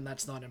feel that and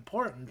that's not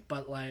important,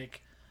 but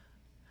like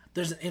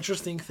there's an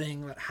interesting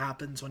thing that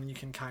happens when you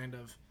can kind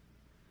of,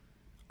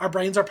 our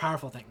brains are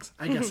powerful things,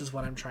 I guess is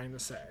what I'm trying to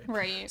say.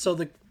 Right. So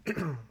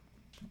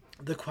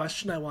the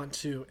question I want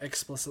to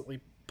explicitly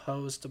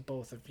pose to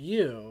both of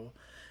you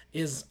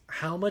is,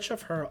 how much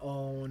of her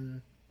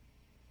own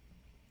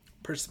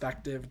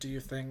perspective do you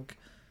think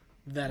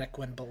Vedic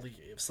Wynn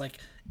believes? Like,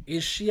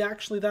 is she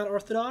actually that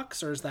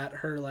orthodox, or is that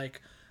her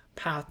like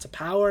path to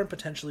power and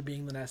potentially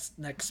being the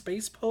next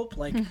space pope?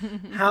 Like,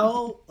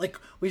 how, like,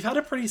 we've had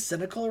a pretty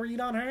cynical read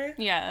on her.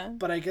 Yeah.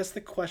 But I guess the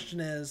question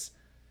is,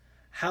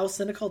 how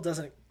cynical does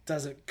it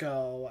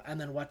go,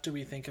 and then what do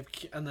we think of,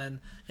 and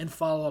then in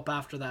follow-up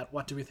after that,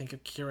 what do we think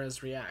of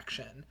Kira's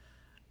reaction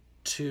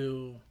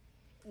to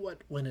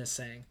what Wynn is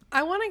saying?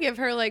 I want to give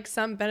her like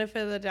some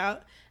benefit of the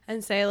doubt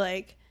and say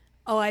like,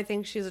 oh, I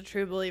think she's a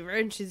true believer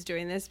and she's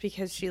doing this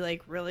because she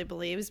like really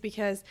believes,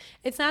 because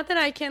it's not that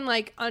I can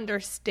like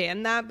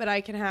understand that, but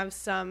I can have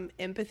some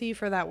empathy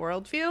for that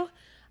worldview.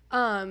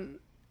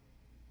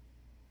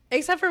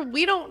 Except for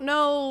we don't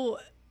know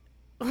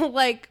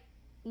like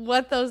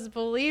what those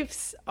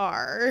beliefs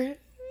are,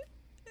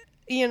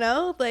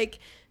 like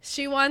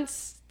she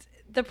wants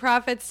the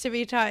prophets to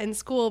be taught in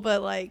school,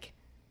 but like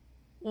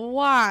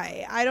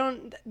why?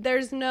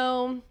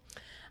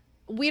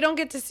 We don't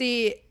get to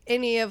see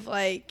any of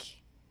like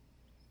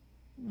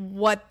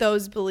what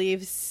those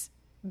beliefs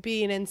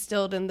being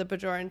instilled in the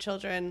Bajoran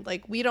children,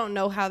 like we don't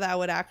know how that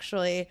would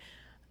actually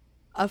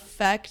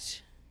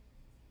affect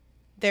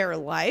their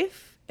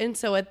life. And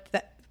so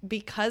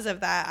because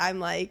of that, I'm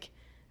like,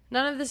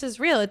 none of this is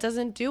real. It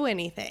doesn't do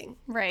anything.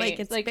 Right. Like,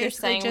 it's like basically you're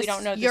saying, just we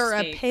don't know the your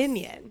stakes.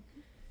 opinion.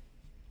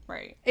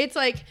 Right. It's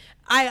like,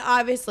 I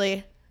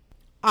obviously,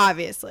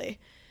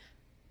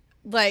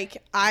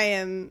 like, I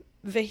am,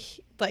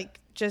 like,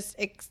 just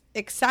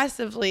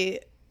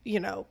excessively, you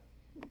know,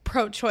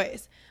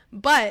 pro-choice.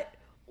 But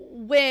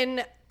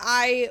when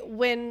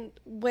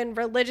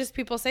religious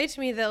people say to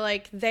me that,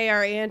 like, they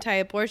are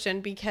anti-abortion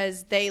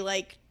because they,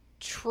 like,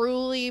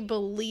 truly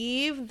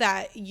believe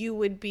that you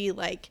would be,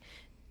 like,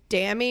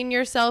 damning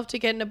yourself to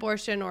get an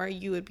abortion, or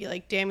you would be,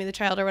 like, damning the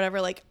child or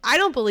whatever, like, I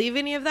don't believe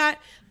any of that,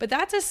 but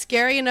that's a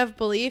scary enough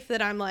belief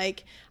that I'm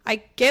like,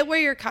 I get where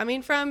you're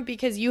coming from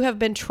because you have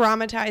been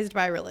traumatized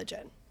by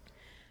religion.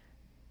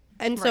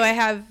 And so I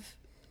have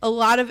a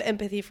lot of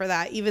empathy for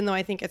that, even though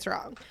I think it's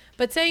wrong.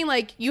 But saying,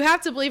 like, you have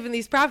to believe in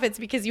these prophets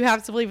because you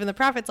have to believe in the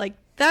prophets, like,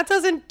 that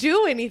doesn't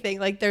do anything.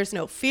 Like, there's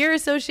no fear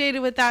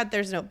associated with that.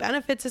 There's no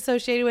benefits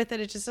associated with it.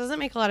 It just doesn't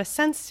make a lot of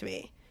sense to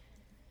me.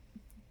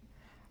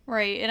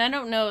 Right. And I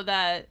don't know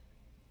that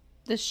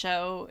the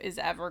show is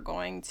ever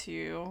going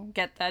to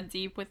get that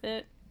deep with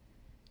it.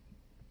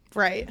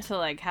 Right. To,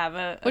 like, have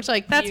a which,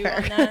 like, that's view fair.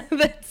 on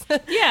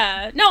that.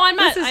 Yeah. No, I'm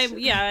not.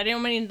 I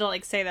don't mean to,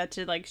 like, say that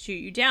to, like, shoot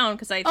you down,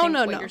 because I think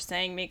what you're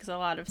saying makes a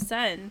lot of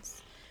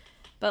sense.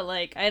 But,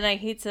 like, and I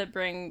hate to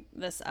bring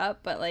this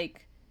up, but,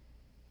 like,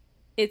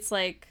 it's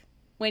like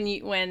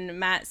when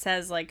Matt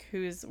says, like,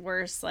 who's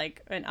worse,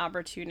 like, an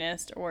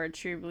opportunist or a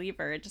true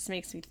believer, it just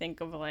makes me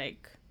think of,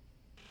 like,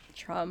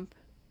 Trump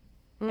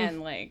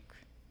and, like,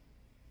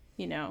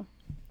 you know,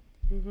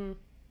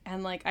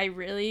 and, like,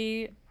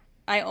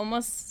 I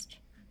almost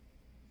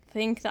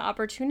think the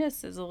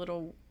opportunist is a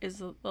little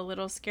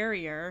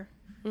scarier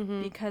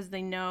because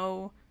they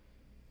know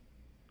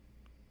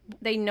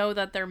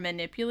that they're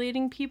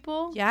manipulating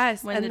people.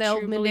 Yes, when and the they'll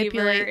true manipulate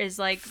believer is,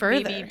 like,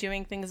 further. maybe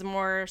doing things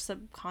more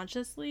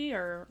subconsciously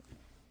or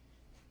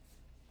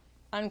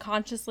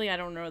unconsciously. I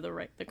don't know the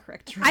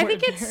correct word. I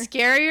think it's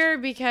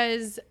scarier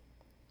because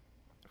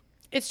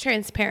it's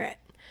transparent.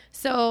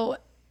 So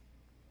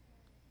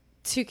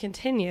to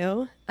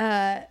continue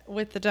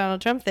with the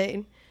Donald Trump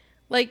thing,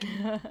 like,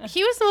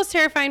 he was the most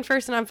terrifying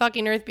person on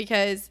fucking earth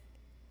because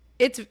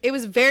it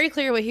was very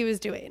clear what he was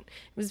doing.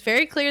 It was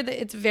very clear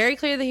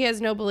that he has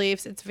no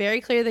beliefs. It's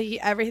very clear that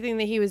everything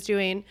that he was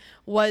doing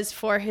was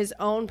for his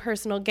own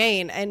personal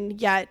gain,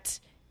 and yet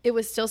it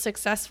was still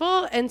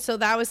successful. And so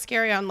that was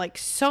scary on, like,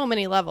 so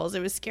many levels. It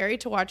was scary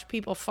to watch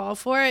people fall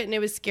for it, and it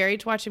was scary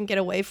to watch him get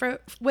away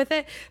with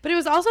it. But it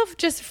was also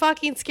just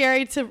fucking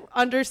scary to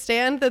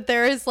understand that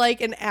there is, like,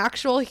 an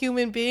actual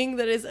human being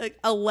that is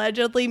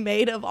allegedly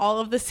made of all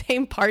of the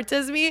same parts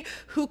as me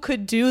who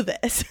could do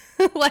this.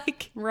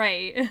 Like,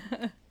 right.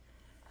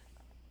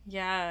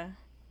 Yeah.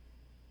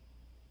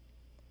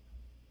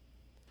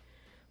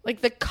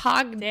 Like, the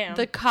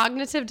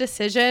cognitive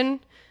decision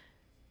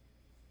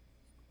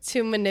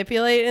to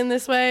manipulate in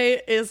this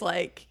way is,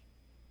 like,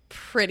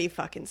 pretty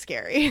fucking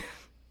scary.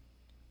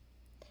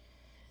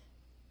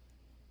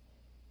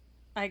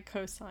 I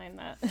co-sign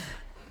that.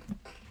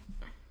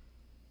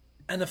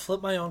 And to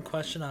flip my own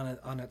question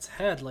on its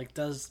head, like,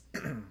 does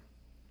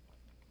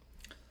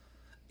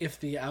if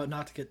the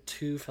not to get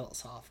too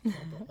philosophical,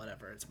 but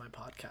whatever, it's my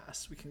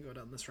podcast, we can go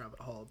down this rabbit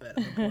hole a bit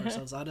and pull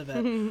ourselves out of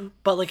it.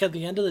 But, like, at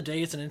the end of the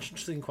day, it's an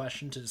interesting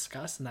question to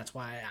discuss, and that's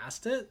why I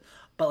asked it.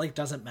 But, like,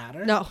 doesn't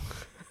matter. No.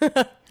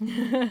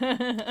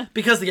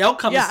 Because the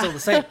outcome is still the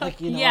same. Like,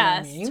 you know what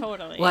I mean? Yes,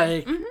 totally.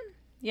 Like,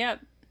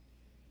 Yep.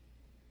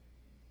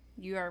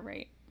 You are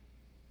right.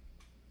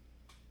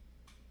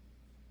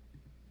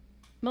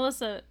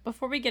 Melissa,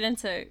 before we get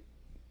into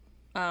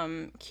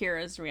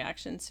Kira's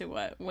reaction to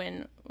what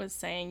Wynn was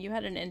saying, you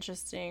had an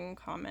interesting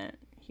comment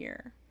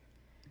here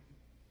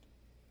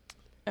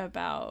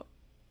about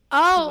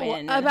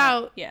Wynn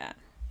about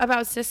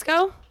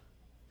Cisco.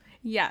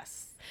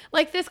 Yes.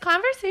 Like, this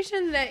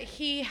conversation that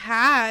he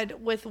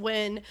had with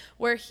Wynn,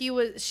 where she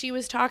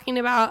was talking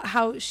about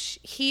how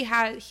he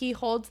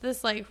holds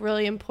this, like,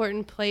 really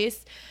important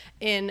place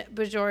in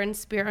Bajoran's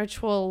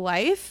spiritual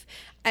life,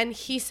 and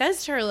he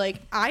says to her,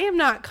 like, I am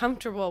not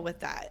comfortable with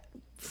that.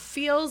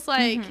 Feels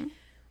like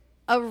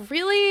a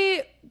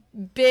really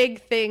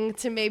big thing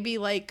to maybe,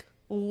 like,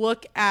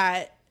 look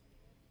at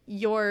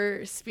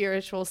your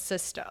spiritual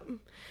system.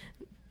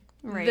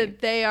 Right. That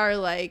they are,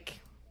 like,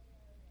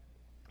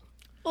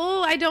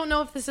 I don't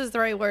know if this is the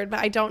right word, but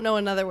I don't know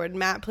another word.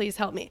 Matt, please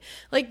help me.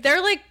 Like,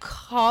 they're, like,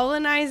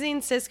 colonizing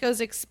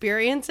Cisco's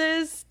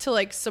experiences to,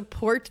 like,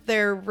 support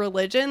their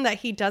religion that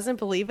he doesn't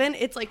believe in.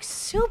 It's, like,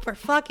 super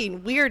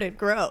fucking weird and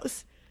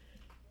gross.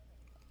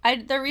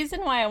 The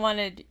reason why I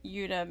wanted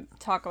you to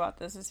talk about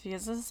this is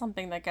because this is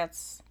something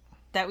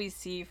that we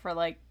see for,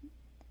 like,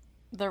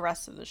 the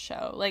rest of the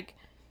show. Like,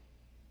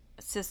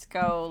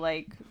 Cisco,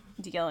 like,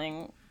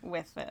 dealing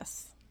with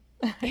this.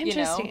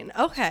 Interesting. You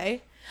know?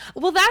 Okay.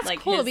 Well, that's, like,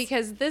 cool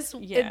because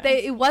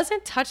it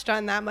wasn't touched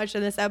on that much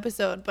in this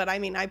episode, but I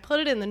mean, I put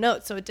it in the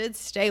notes, so it did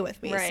stay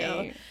with me. Right.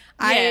 So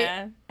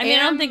I mean,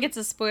 I don't think it's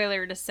a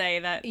spoiler to say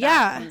that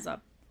comes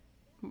up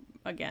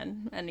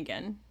again and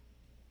again.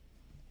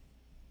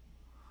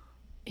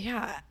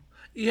 Yeah.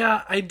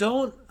 Yeah, I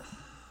don't.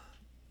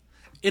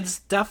 It's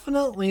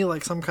definitely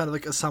like some kind of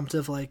like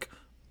assumptive, like,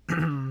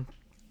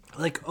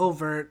 like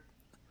overt.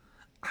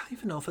 I don't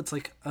even know if it's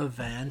like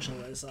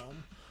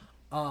evangelism.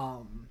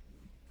 Um,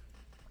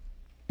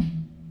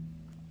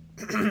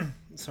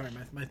 sorry,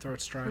 my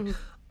throat's dry.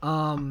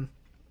 Um,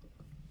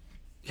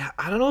 yeah,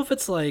 I don't know if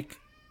it's like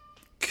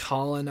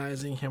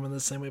colonizing him in the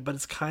same way, but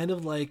it's kind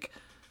of like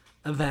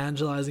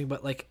evangelizing,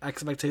 but like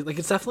expectation. Like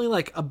it's definitely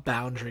like a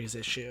boundaries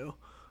issue,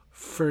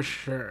 for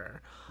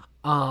sure.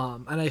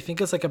 And I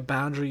think it's like a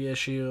boundary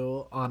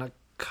issue on a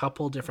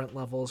couple different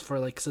levels for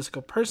like Cisco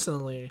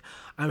personally.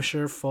 I'm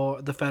sure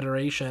for the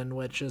Federation,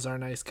 which is our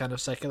nice kind of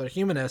secular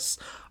humanists,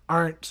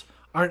 aren't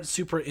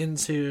super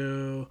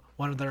into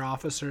one of their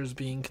officers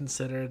being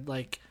considered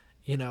like,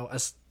 you know,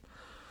 as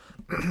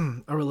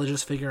a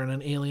religious figure in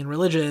an alien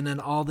religion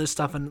and all this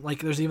stuff. And like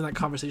there's even that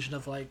conversation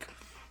of like,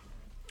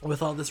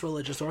 with all this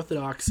religious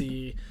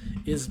orthodoxy,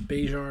 is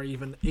Bajor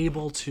even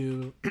able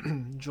to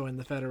join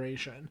the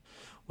Federation?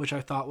 Which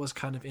I thought was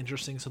kind of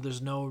interesting. So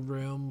there's no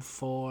room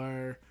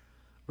for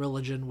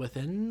religion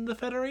within the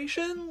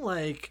Federation?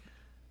 Like,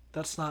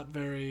 that's not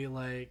very,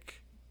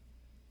 like...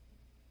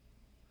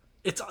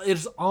 It's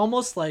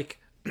almost like...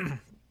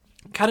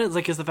 kind of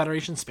like, is the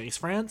Federation Space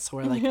France?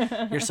 Where, like,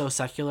 you're so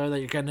secular that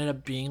you're going to end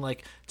up being,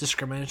 like,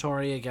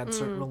 discriminatory against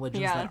certain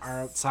religions that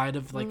are outside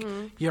of, like,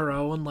 your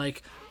own,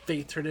 like,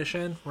 faith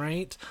tradition,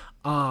 right?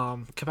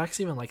 Quebec's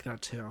even like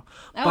that, too.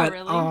 Oh, but,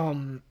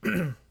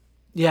 really?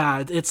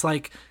 yeah, it's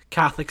like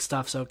Catholic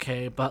stuff's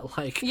okay, but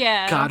like,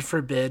 God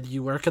forbid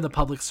you work in the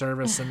public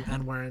service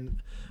and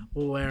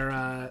wear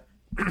a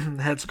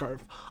headscarf.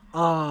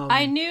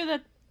 I knew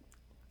that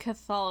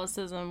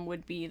Catholicism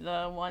would be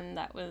the one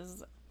that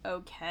was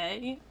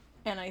okay,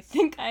 and I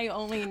think I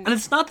only. And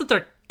it's not that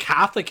they're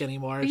Catholic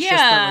anymore. It's just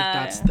that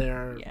like that's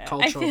their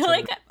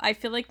cultural. I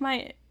feel like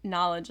my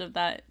knowledge of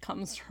that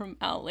comes from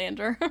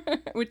Outlander,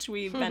 which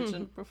we've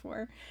mentioned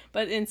before,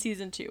 but in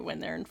season 2 when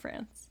they're in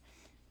France.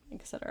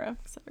 Etc.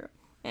 etc.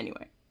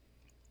 Anyway.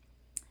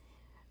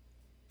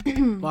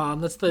 Well,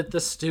 that's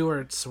the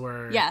Stuarts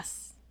were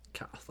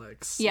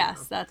Catholics.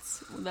 Yes,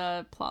 that's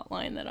the plot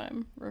line that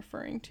I'm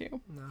referring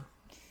to.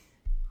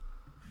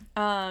 No.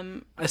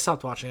 I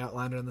stopped watching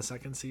Outlander in the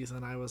second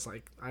season. I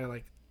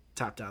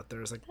tapped out. There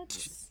was like,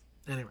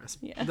 anyways.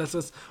 Yeah. That's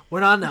just, we're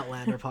not an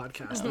Outlander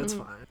podcast. That's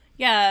fine.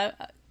 Yeah,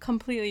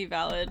 completely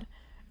valid.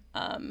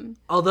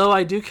 Although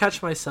I do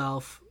catch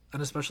myself.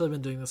 And especially I've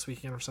been doing this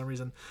weekend for some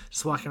reason,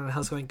 just walking around the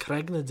house going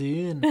Craig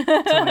Nadoon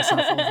to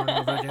myself over and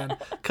over again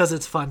because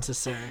it's fun to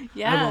say.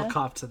 Yeah. I will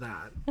cop to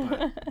that.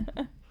 But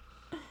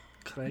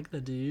Craig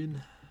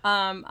Nadoon.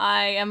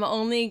 I am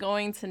only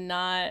going to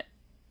not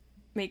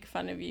make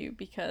fun of you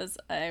because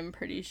I'm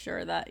pretty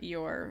sure that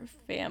your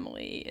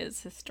family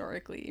is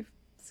historically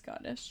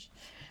Scottish.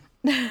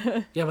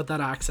 Yeah, but that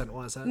accent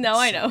wasn't. No,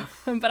 I know,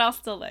 but I'll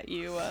still let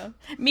you.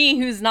 Me,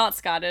 who's not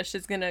Scottish,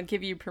 is gonna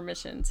give you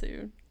permission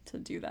to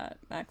do that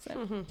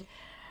accent.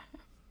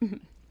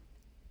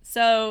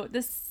 So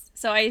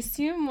I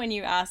assume when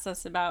you asked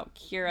us about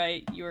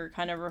Kira, you were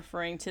kind of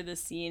referring to the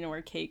scene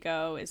where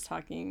Keiko is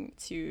talking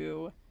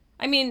to.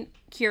 I mean,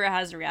 Kira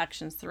has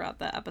reactions throughout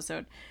the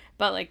episode,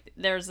 but like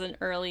there's an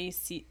early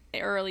scene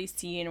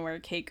where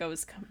Keiko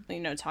is, you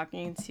know,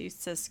 talking to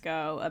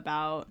Cisco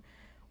about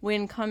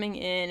Wynn coming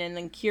in, and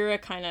then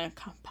Kira kind of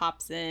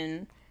pops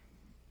in,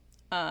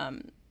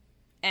 and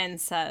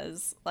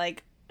says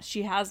like,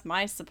 she has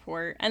my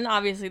support. And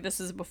obviously this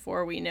is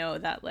before we know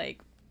that, like,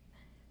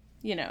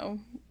 you know,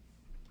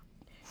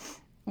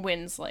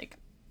 Wynn's like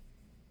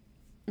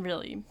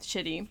really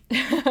shitty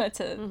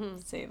to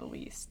say the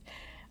least.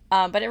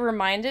 But it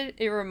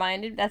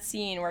reminded that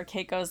scene where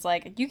Keiko's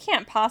like, you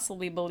can't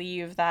possibly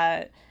believe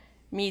that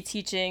me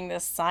teaching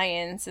this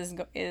science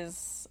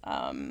is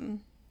I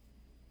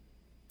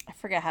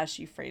forget how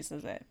she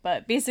phrases it,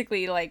 but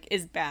basically like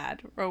is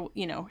bad, or,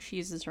 you know, she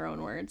uses her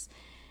own words.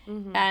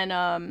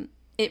 And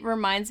it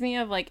reminds me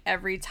of like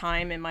every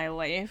time in my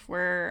life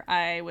where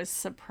I was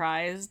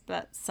surprised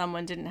that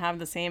someone didn't have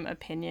the same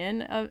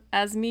opinion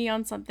as me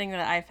on something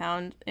that I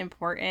found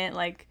important,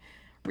 like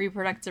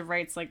reproductive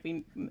rights, like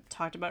we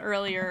talked about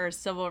earlier, or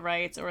civil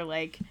rights, or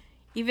like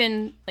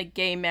even like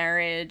gay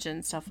marriage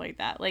and stuff like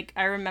that. Like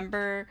I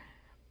remember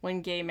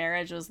when gay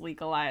marriage was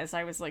legalized,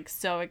 I was like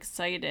so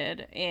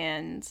excited,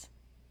 and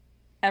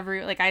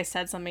I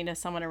said something to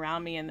someone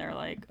around me and they're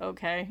like,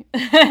 okay.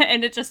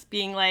 And it just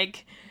being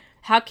like,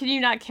 how can you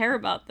not care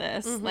about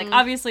this? Like,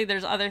 obviously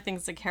there's other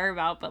things to care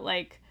about, but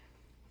like,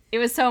 it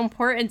was so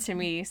important to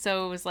me.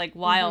 So it was like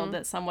wild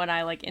that someone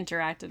I like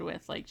interacted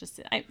with, like,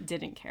 just, I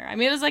didn't care. I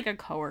mean, it was like a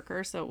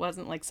coworker, so it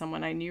wasn't like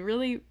someone I knew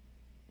really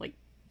like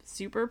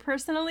super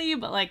personally,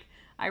 but like,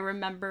 I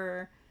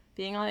remember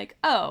being like,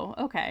 oh,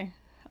 okay,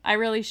 I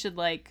really should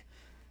like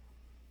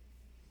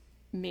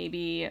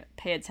maybe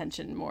pay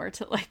attention more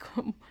to like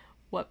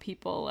what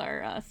people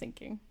are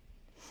thinking.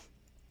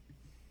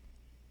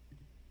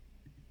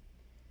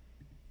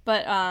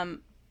 But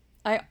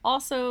I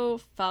also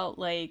felt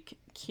like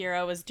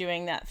Kira was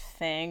doing that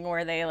thing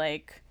where they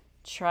like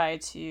try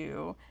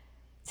to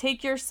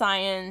take your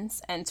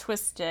science and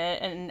twist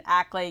it and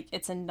act like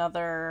it's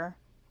another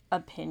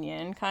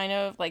opinion, kind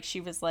of. Like,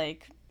 she was,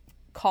 like,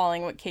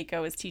 calling what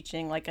Keiko was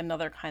teaching, like,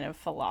 another kind of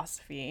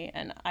philosophy.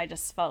 And I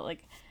just felt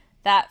like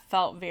that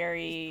felt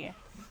very...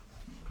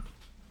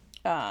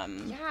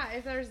 Yeah,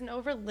 if there's no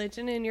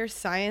religion in your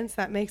science,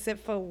 that makes it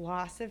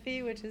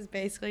philosophy, which is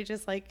basically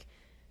just, like...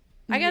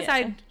 I guess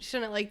I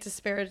shouldn't, like,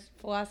 disparage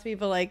philosophy,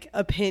 but, like,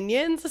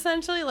 opinions,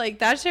 essentially. Like,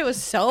 that shit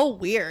was so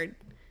weird.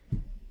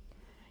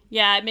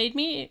 Yeah, it made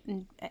me,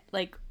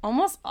 like,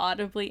 almost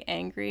audibly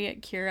angry at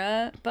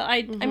Kira. But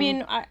I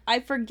mean, I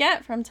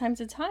forget from time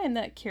to time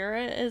that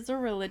Kira is a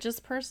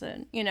religious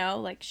person, you know?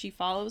 Like, she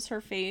follows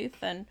her faith.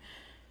 And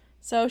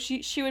so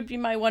she would be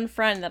my one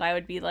friend that I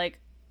would be like,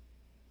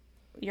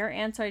 you're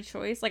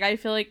anti-choice? Like, I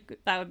feel like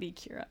that would be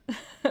Kira.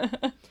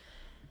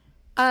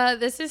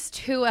 This is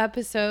 2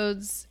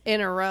 episodes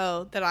in a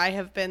row that I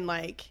have been,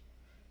 like,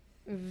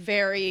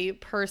 very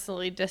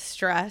personally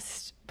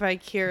distressed by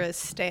Kira's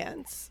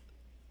stance.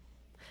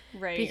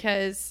 Right.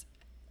 Because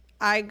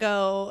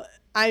Kira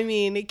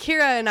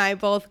and I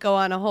both go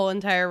on a whole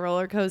entire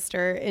roller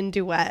coaster in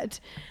duet,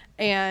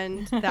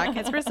 and that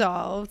gets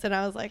resolved. And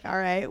I was like, all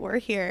right, we're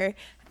here.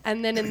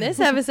 And then in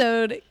this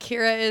episode,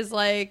 Kira is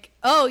like,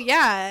 oh,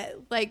 yeah,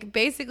 like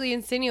basically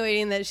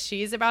insinuating that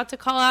she's about to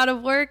call out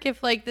of work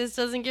if, like, this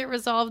doesn't get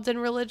resolved in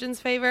religion's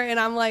favor. And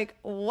I'm like,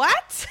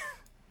 what?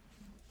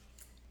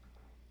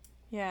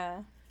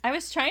 Yeah. I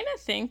was trying to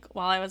think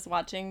while I was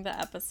watching the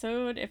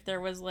episode if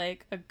there was,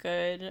 like, a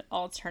good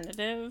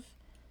alternative.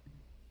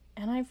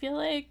 And I feel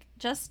like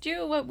just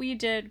do what we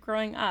did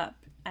growing up.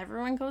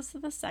 Everyone goes to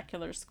the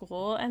secular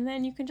school, and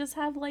then you can just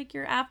have, like,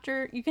 you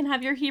can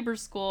have your Hebrew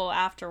school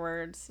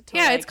afterwards.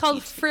 Yeah, like, it's called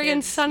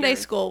friggin' Sunday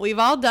school. We've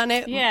all done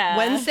it. Yeah.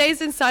 Wednesdays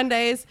and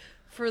Sundays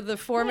for the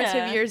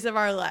formative years of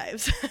our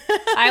lives.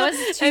 I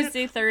was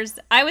Tuesday,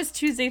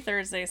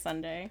 Thursday,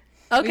 Sunday.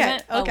 Okay,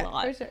 A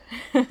lot. for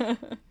sure.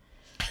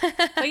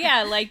 But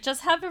yeah, like,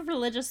 just have a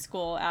religious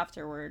school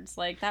afterwards.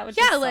 Like, that would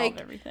just solve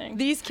everything.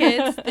 These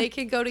kids, they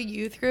could go to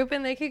youth group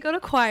and they could go to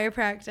choir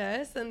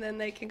practice, and then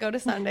they could go to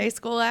Sunday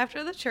school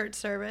after the church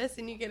service,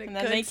 and you get a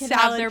good they can solid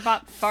have their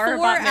 4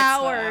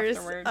 hours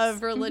afterwards.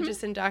 of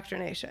religious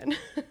indoctrination.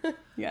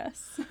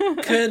 Yes.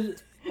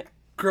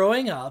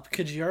 Growing up,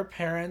 could your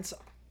parents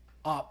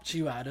opt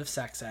you out of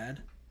sex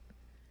ed?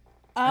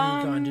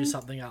 And you go and do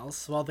something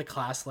else while the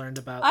class learned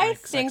about, like, I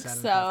think sex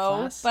ed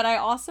so, but I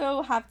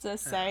also have to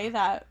say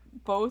that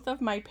both of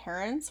my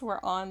parents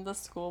were on the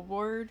school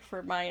board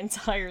for my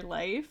entire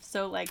life,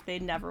 so, like, they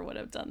never would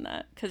have done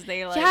that because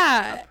they,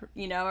 like,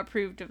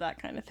 approved of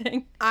that kind of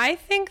thing. I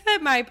think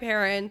that my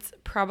parents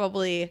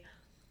probably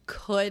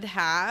could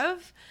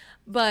have,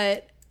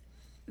 but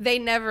they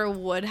never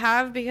would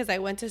have because I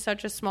went to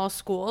such a small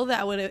school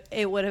that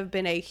it would have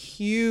been a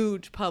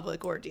huge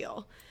public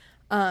ordeal.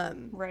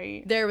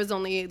 Right. There was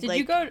only Did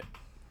you go?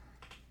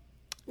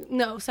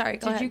 No, sorry.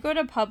 Go ahead. Did you go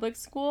to public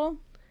school?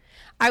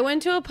 I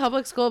went to a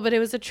public school, but it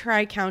was a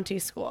tri-county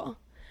school.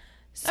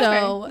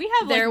 So we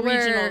have, like,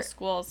 regional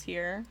schools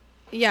here.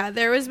 Yeah,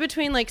 there was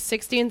between, like,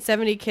 60 and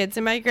 70 kids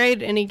in my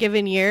grade any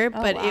given year,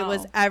 but it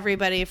was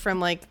everybody from,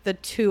 like, the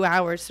 2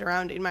 hours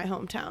surrounding my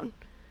hometown.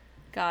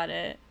 Got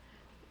it.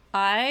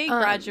 I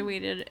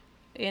graduated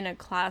in a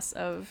class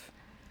of,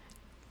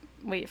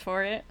 wait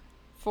for it,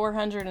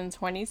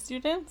 420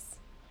 students.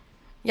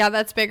 Yeah,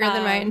 that's bigger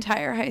than my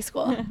entire high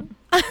school.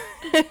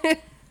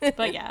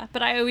 But yeah,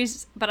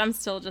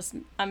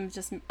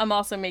 I'm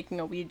also making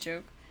a weed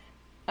joke.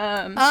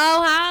 Oh,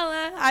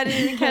 holla. I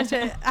didn't even catch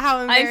it. How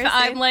embarrassing.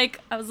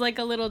 I was like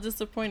a little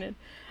disappointed.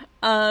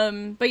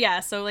 But yeah,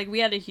 so, like,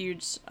 we had a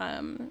huge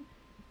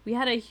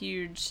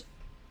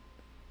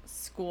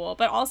school,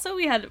 but also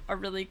we had a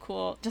really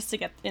cool, just to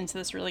get into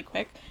this really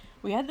quick,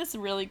 we had this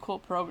really cool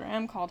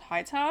program called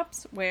High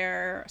Tops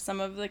where some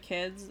of the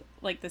kids,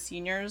 like the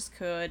seniors,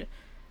 could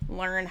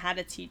learn how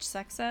to teach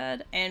sex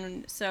ed.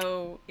 And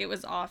so it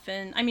was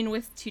often, I mean,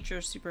 with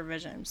teacher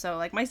supervision. So,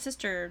 like, my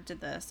sister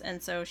did this,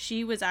 and so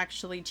she was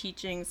actually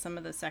teaching some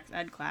of the sex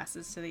ed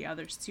classes to the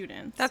other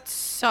students. That's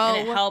so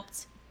and it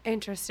helped.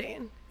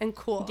 Interesting and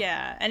cool.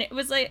 Yeah, and it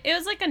was like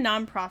a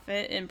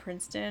nonprofit in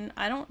Princeton.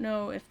 I don't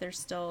know if they're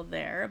still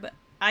there, but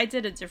I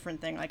did a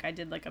different thing. Like, I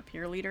did, like, a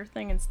peer leader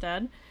thing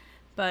instead.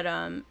 But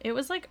it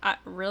was, like,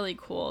 really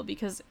cool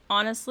because,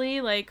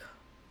 honestly, like,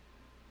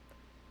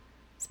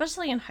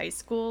 especially in high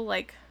school,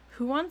 like,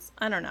 who wants,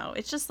 I don't know,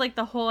 it's just, like,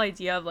 the whole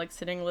idea of, like,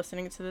 sitting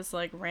listening to this,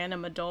 like,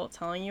 random adult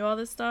telling you all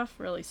this stuff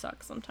really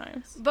sucks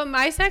sometimes. But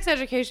my sex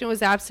education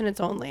was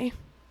abstinence only.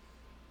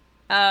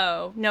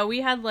 Oh, no,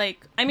 we had,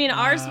 like, I mean,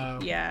 ours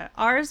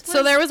was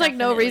so there was, like,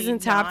 no reason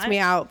to not. opt me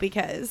out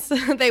because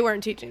they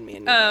weren't teaching me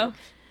anything. Oh,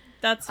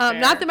 that's fair.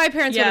 Not that my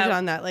parents would have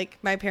done that. Like,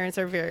 my parents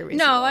are very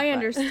reasonable. No, I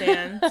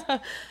understand.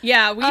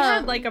 Yeah, we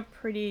had, like, a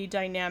pretty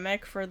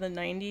dynamic for the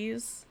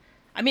 90s.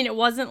 I mean, it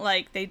wasn't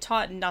like they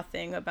taught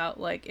nothing about,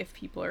 like, if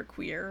people are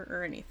queer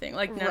or anything.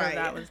 Like, none of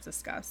that was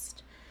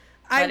discussed.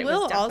 I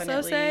will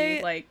also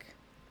say, like,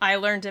 I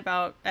learned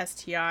about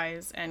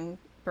STIs and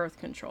birth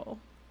control.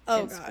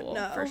 in school,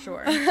 for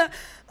sure.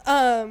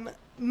 I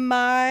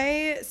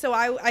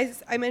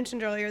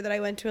mentioned earlier that I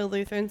went to a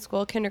Lutheran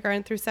school,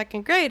 kindergarten through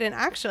second grade, and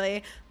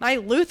actually my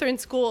Lutheran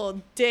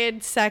school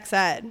did sex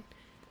ed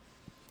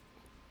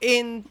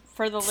in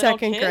For the little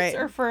second kids grade.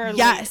 or for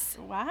Yes.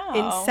 Wow.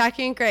 In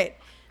second grade.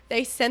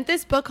 They sent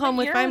this book home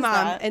What with year my was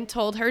mom that? and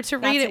told her to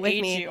Not read to it with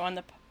age me. you on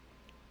the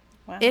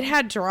wow. It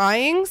had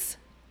drawings.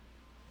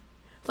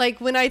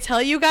 Like, when I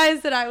tell you guys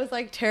that I was,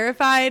 like,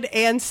 terrified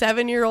and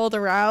 7-year-old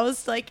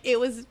aroused, like, it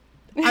was,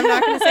 I'm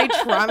not going to say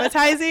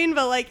traumatizing,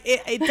 but, like,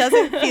 it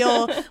doesn't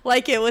feel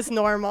like it was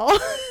normal.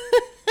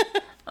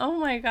 Oh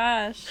my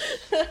gosh.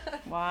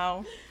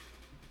 Wow.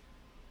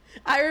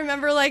 I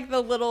remember, like,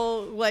 the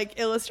little, like,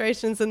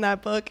 illustrations in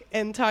that book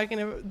and talking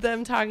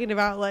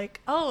about,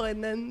 like, oh,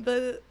 and then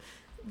the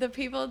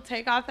people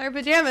take off their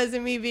pajamas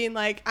and me being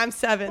like, I'm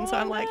 7. So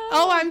I'm like,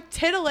 oh, I'm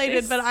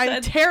titillated, but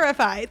I'm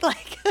terrified.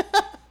 Like,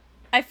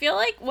 I feel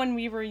like when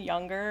we were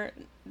younger,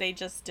 they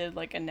just did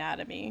like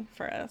anatomy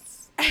for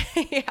us.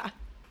 yeah.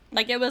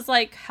 Like it was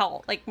like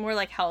health, like more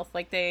like health.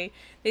 Like they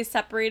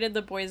separated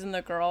the boys and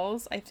the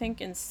girls, I think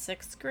in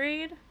 6th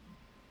grade.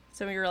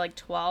 So we were like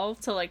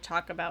 12 to like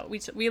talk about,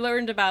 we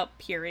learned about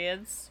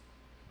periods.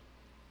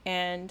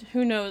 And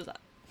who knows,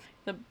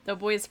 the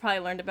boys probably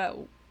learned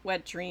about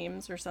wet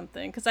dreams or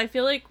something. Because I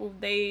feel like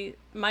they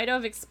might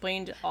have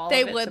explained all of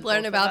it. They would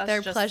learn about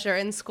their pleasure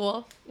in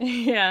school.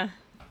 Yeah.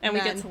 And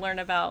we get to learn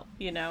about,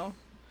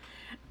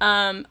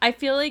 I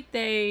feel like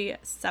they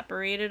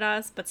separated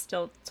us, but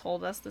still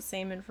told us the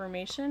same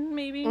information,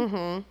 maybe.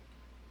 Mm-hmm.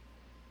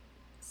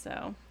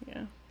 So,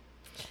 yeah.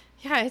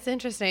 Yeah, it's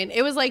interesting.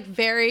 It was, like,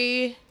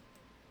 very,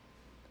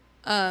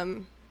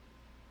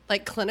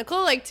 like,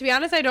 clinical. Like, to be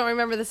honest, I don't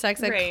remember the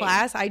sex ed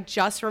class. I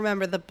just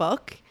remember the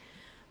book.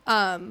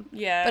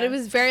 Yeah. But it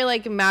was very,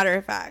 like, matter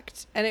of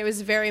fact. And it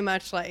was very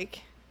much,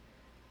 like,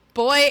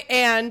 boy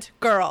and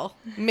girl,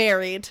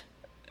 married.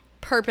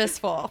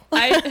 Purposeful.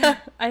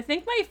 I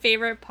think my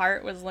favorite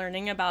part was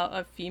learning about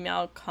a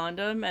female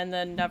condom and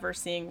then never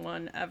seeing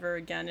one ever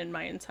again in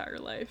my entire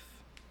life.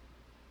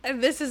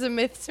 This is a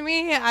myth to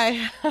me.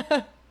 I've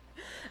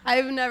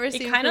never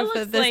seen proof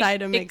that this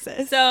item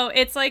exists. So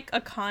it's like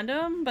a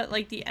condom, but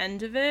like the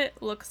end of it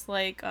looks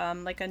like a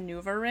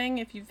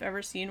NuvaRing. If you've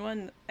ever seen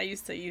one, I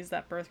used to use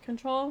that birth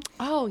control.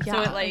 Oh yeah.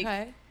 So it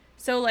okay.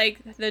 So, like,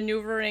 the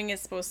NuvaRing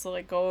is supposed to,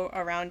 like, go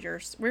around your...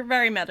 We're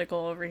very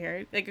medical over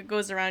here. Like, it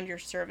goes around your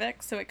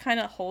cervix, so it kind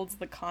of holds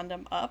the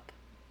condom up.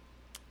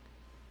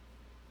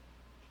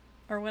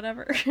 Or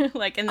whatever.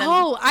 Like, and then...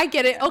 Oh, I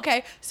get it.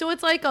 Okay. So,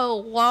 it's like a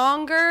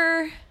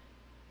longer...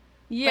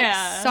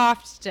 Yeah. Like,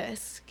 soft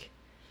disc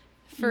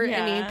for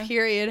any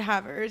period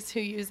havers who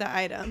use the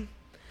item.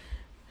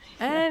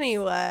 Yes.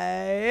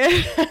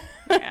 Anyway.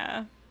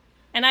 Yeah.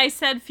 And I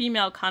said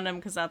female condom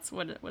because that's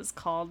what it was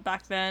called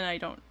back then.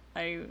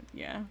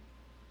 Yeah.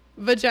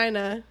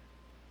 Vagina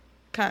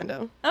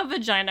condom. A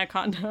vagina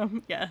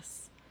condom,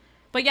 yes.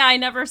 But yeah, I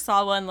never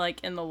saw one,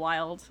 like, in the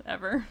wild,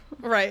 ever.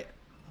 Right.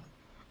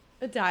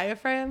 A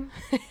diaphragm?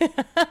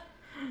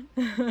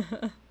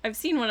 I've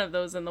seen one of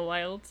those in the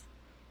wild.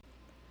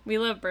 We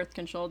love birth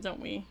control, don't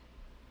we?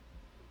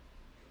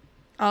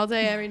 All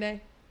day, every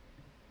day.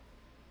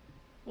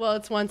 Well,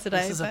 it's once a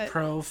day. This is a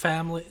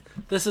pro-family...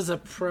 This is a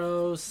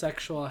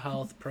pro-sexual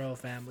health,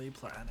 pro-family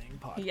planning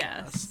podcast.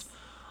 Yes.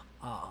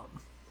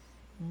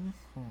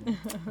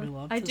 We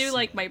love I do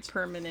like my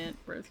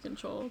permanent birth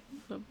control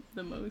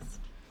the most.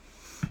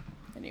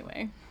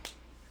 Anyway.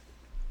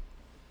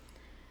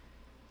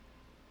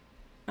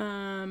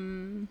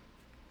 You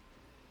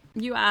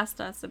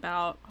asked us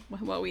about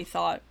what we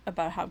thought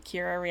about how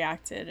Kira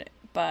reacted,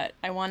 but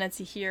I wanted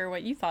to hear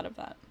what you thought of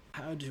that.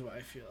 How do I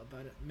feel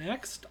about it?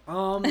 Mixed.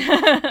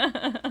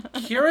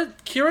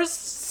 Kira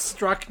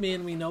struck me,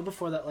 and we know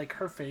before that, like,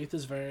 her faith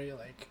is very,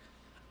 like,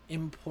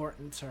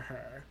 important to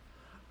her.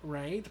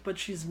 Right? But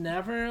she's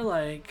never,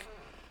 like,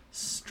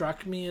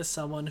 struck me as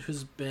someone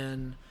who's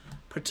been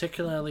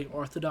particularly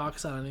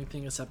orthodox on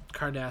anything except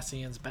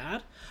Kardashian's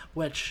bad,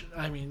 which,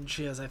 I mean,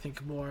 she has, I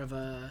think, more of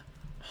a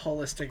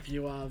holistic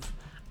view of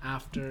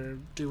after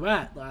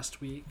Duet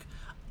last week.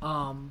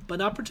 But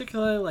not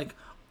particularly, like,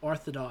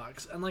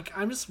 orthodox. And, like,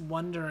 I'm just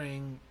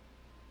wondering,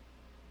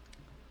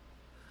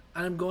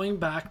 and I'm going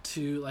back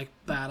to, like,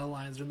 Battle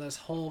Lines and this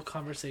whole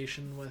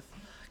conversation with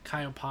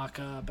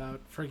Kaiopaka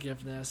about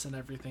forgiveness and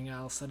everything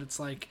else, that it's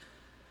like,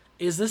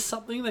 is this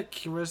something that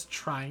Kira's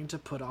trying to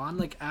put on?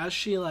 Like, as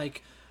she,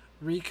 like,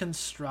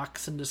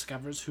 reconstructs and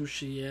discovers who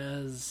she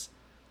is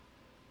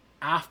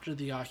after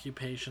the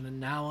occupation and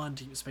now on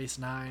Deep Space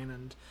Nine,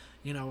 and,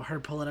 you know, her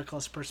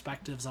political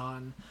perspectives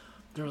on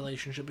the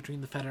relationship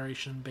between the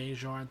Federation and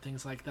Bajor and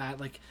things like that,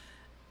 like,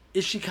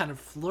 is she kind of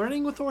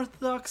flirting with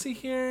orthodoxy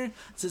here?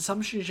 Is it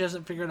something she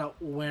hasn't figured out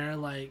where,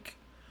 like,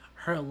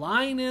 her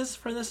line is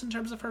for this in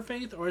terms of her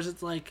faith? Or is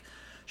it like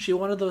she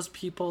one of those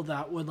people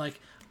that would, like,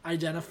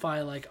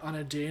 identify, like, on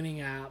a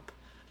dating app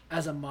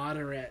as a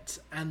moderate,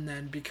 and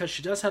then because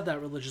she does have that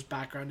religious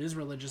background, is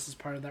religious as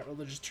part of that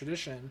religious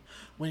tradition,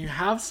 when you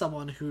have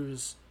someone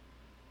who's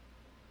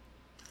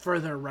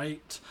further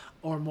right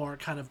or more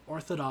kind of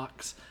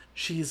orthodox,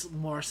 she's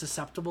more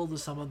susceptible to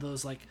some of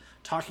those like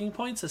talking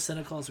points, as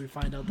cynical as we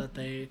find out that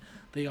they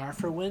are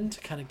for Wynne,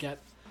 to kind of get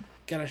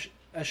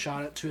a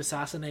shot at to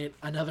assassinate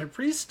another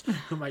priest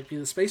who might be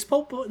the space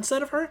pope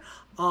instead of her.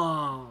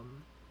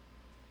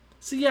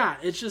 So yeah,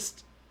 it's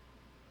just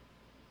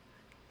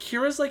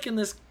Kira's like in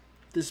this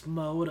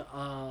mode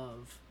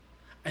of,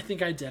 I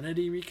think,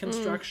 identity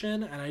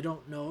reconstruction, and I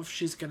don't know if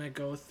she's gonna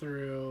go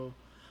through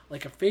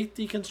like a faith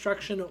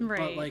deconstruction,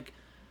 but like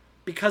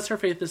because her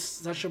faith is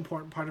such an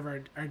important part of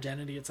her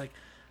identity, it's like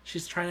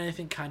she's trying to, I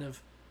think, kind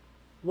of,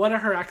 what are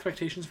her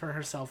expectations for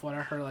herself? What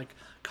are her like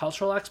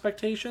cultural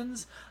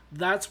expectations?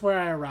 That's where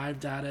I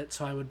arrived at it,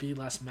 so I would be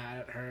less mad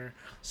at her.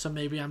 So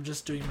maybe I'm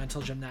just doing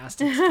mental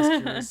gymnastics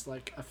because Kira's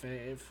like a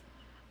fave.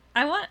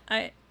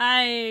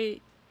 I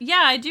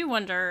do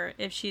wonder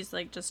if she's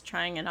like just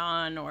trying it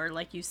on, or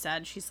like you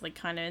said, she's like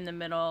kind of in the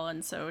middle,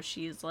 and so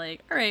she's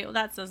like, all right, well,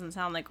 that doesn't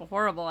sound like a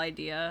horrible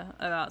idea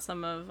about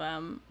some of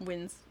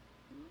Wynne's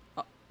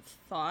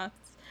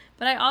thoughts.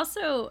 But I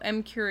also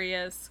am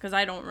curious, because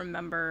I don't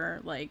remember,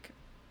 like,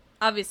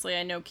 obviously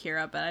I know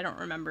Kira, but I don't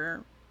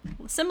remember,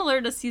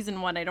 similar to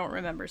season 1, I don't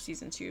remember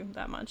season 2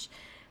 that much.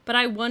 But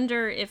I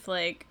wonder if,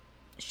 like,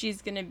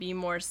 she's gonna be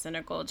more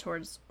cynical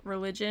towards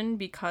religion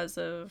because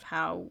of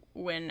how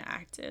Wynne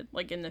acted,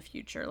 like, in the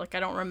future. Like, I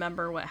don't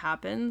remember what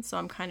happened, so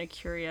I'm kind of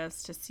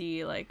curious to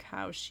see, like,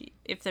 how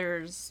if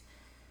there's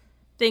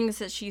things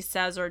that she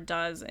says or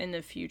does in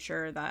the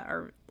future that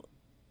are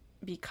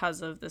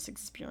because of this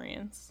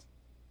experience.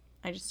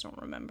 I just don't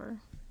remember.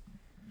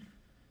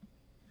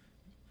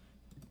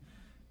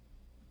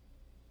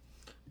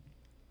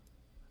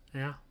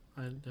 Yeah,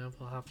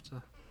 we'll have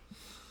to.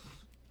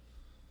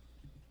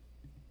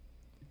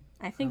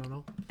 I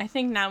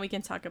think now we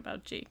can talk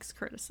about Jake's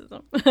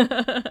criticism.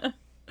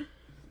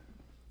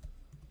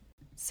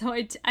 So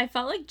I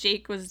felt like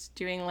Jake was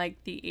doing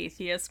like the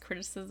atheist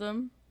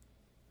criticism.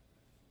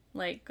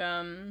 Like,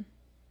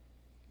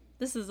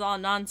 this is all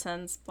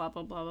nonsense, blah,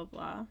 blah, blah,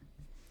 blah,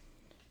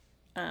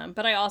 blah.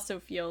 But I also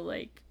feel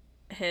like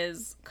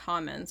his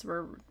comments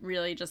were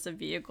really just a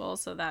vehicle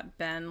so that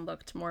Ben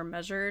looked more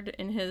measured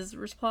in his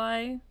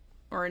reply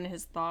or in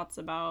his thoughts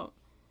about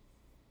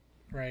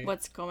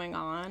what's going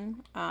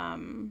on.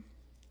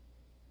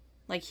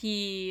 Like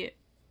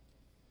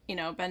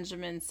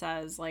Benjamin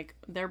says, like,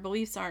 their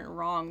beliefs aren't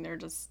wrong, they're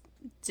just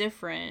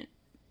different.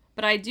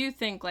 But I do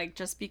think, like,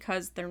 just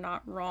because they're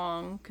not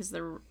wrong, because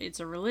it's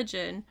a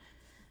religion,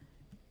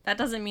 that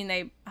doesn't mean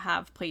they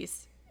have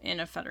place in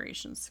a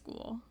Federation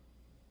school.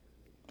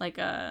 Like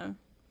a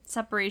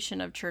separation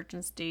of church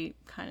and state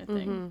kind of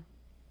thing. Mm-hmm.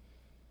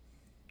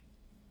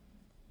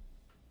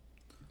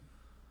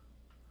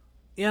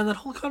 Yeah, and that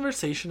whole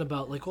conversation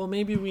about, like, well,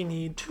 maybe we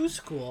need 2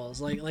 schools,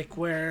 like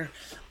where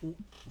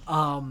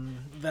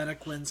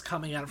Vedic Wynn's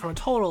coming at it from a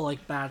total,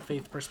 like, bad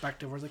faith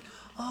perspective, where it's like,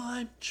 oh,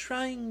 I'm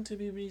trying to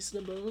be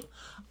reasonable.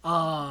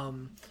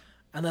 And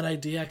that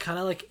idea kind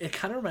of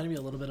reminded me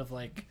a little bit of,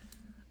 like,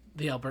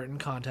 the Albertan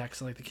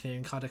context and, like, the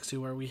Canadian context too,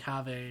 where we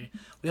have a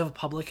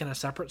public and a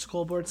separate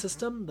school board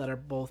system that are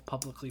both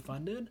publicly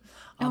funded.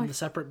 The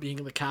separate being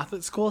the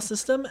Catholic school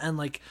system, and,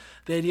 like,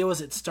 the idea was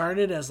it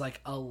started as,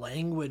 like, a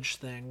language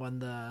thing when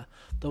the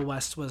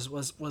West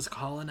was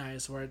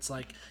colonized, where it's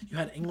like you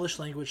had English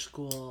language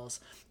schools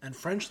and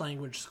French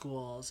language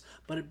schools,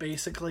 but it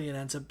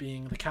ends up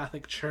being the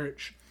Catholic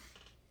Church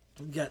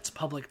gets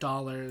public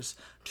dollars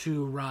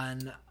to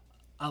run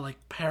a,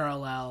 like,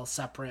 parallel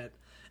separate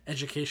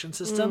education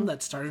system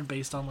that started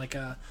based on, like,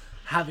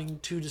 having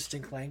 2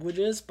 distinct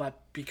languages, but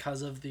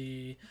because of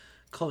the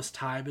close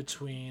tie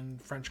between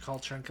French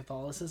culture and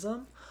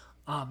Catholicism.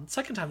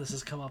 Second time this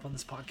has come up on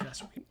this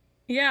podcast.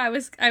 Yeah,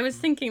 I was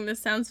thinking this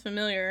sounds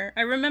familiar.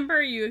 I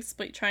remember you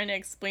trying to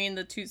explain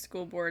the 2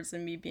 school boards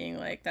and me being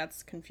like,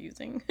 that's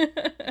confusing.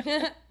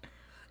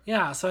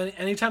 Yeah, so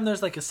anytime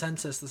there's, like, the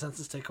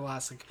census take a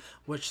ask, like,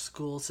 which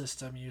school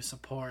system you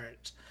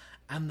support.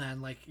 And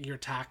then, like, your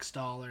tax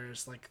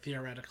dollars, like,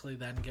 theoretically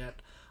then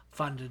get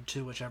funded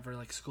to whichever,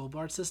 like, school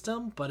board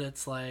system. But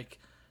it's, like,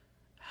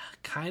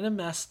 kind of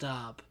messed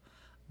up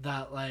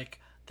that, like,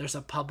 there's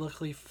a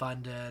publicly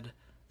funded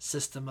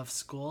system of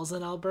schools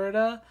in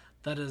Alberta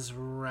that is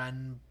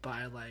run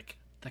by, like,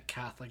 the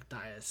Catholic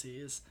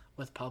diocese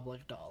with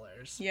public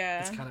dollars.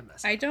 Yeah. It's kind of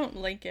messed up. I don't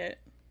like it.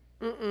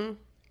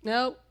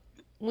 Nope.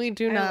 We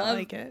do not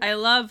like it. I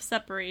love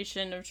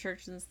separation of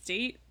church and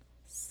state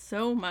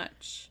so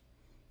much.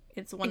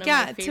 It's one of my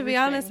favorite things. Yeah, to be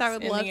honest, I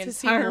would love to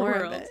see more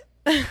of it.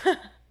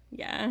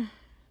 Yeah.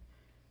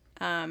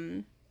 I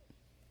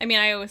mean,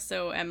 I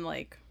also am,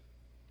 like,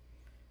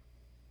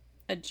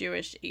 a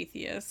Jewish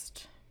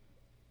atheist.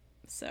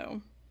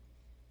 So,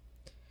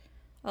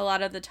 a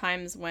lot of the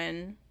times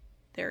when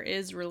there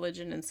is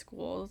religion in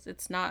schools,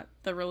 it's not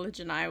the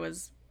religion I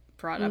was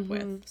brought up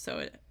with. So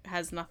it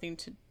has nothing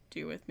to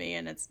do with me,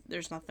 and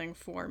there's nothing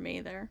for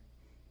me there.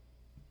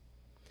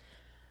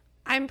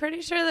 I'm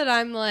pretty sure that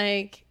I'm,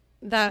 like,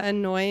 that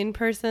annoying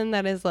person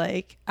that is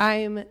like,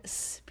 I'm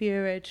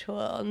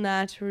spiritual,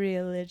 not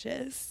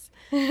religious.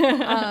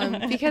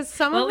 Because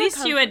some Well, of at the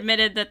least you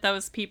admitted that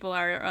those people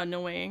are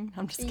annoying.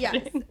 I'm just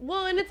kidding. Yes.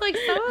 Well, and it's like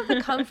some of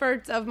the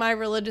comforts of my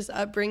religious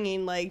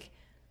upbringing, like,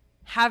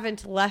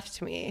 haven't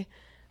left me.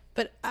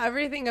 But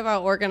everything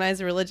about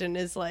organized religion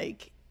is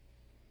like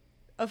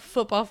a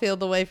football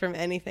field away from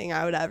anything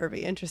I would ever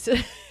be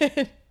interested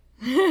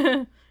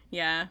in.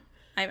 Yeah.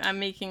 I'm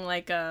making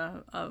like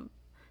a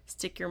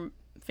stick your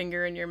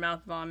finger in your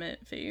mouth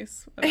vomit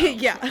face about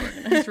Yeah.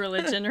 organized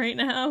religion right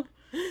now.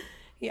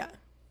 Yeah.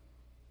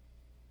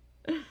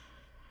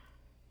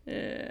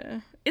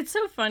 It's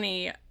so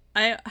funny.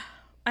 I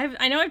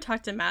know I've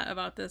talked to Matt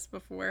about this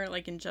before,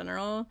 like in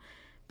general,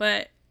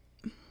 but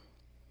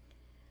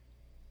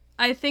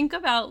I think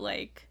about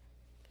like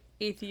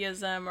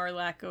atheism or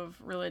lack of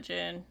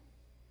religion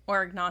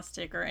or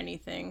agnostic or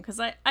anything, because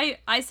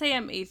I say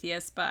I'm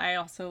atheist, but I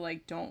also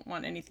like don't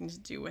want anything to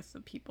do with the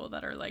people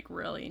that are like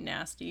really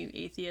nasty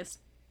atheist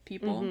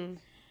people,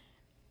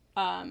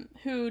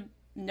 who,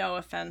 no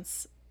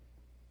offense,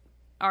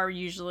 are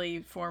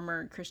usually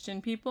former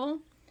Christian people.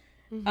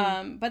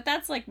 But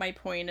that's like my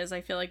point, is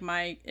I feel like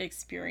my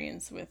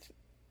experience with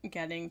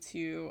getting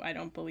to I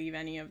don't believe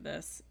any of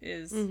this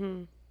is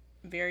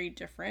very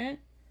different,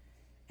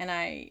 and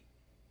I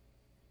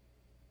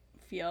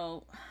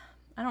feel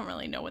I don't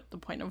really know what the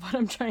point of what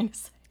I'm trying to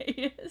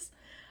say is.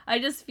 I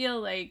just feel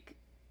like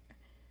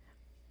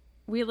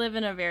we live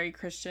in a very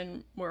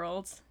Christian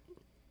world,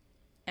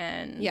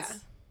 and Yeah.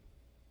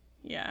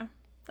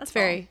 That's It's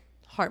very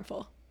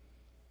harmful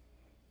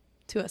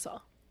to us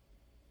all.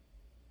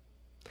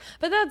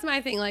 But that's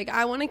my thing. Like,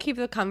 I want to keep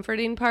the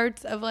comforting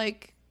parts of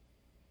like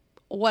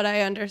what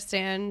I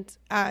understand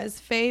as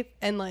faith,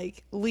 and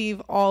like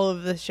leave all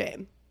of the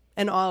shame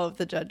and all of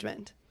the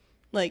judgment.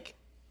 Like,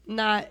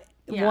 not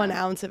 1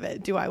 ounce of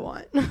it do I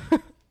want.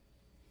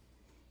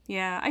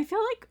 Yeah, I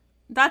feel like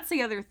that's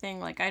the other thing.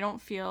 Like, I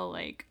don't feel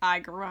like I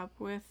grew up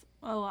with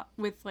a lot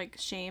with like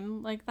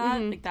shame like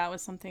that. Like, that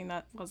was something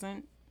that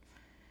wasn't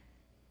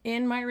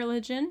in my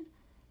religion.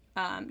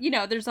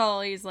 There's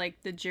always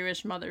like the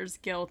Jewish mother's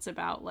guilt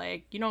about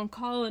like, you don't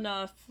call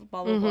enough,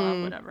 blah blah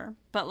blah, whatever.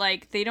 But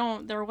like,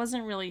 there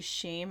wasn't really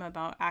shame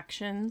about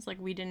actions. Like,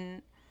 we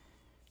didn't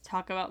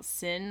talk about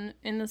sin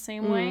in the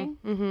same way.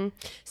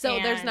 So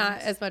there's not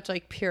as much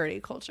like purity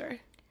culture.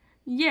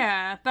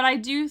 Yeah, but I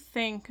do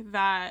think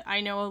that I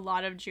know a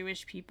lot of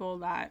Jewish people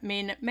that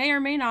may or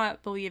may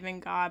not believe in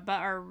God, but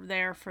are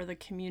there for the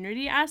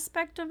community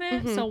aspect of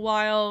it. So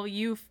while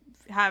you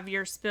have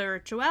your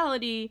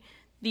spirituality,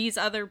 these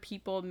other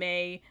people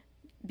may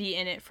be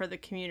in it for the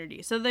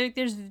community. So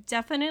there's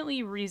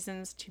definitely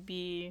reasons to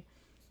be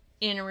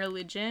in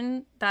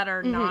religion that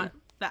are not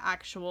the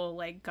actual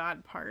like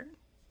God part.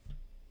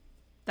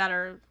 That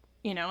are,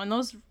 and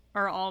those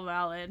are all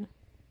valid.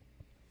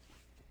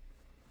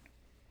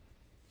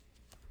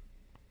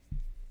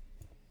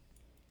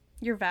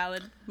 You're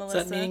valid, Melissa.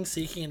 It's that meaning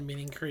seeking and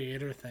meaning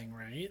creator thing,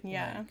 right?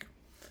 Yeah. Like,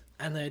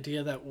 and the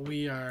idea that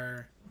we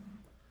are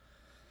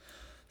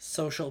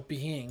social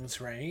beings,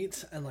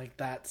 right? And like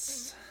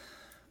that's,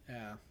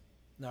 yeah.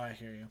 No, I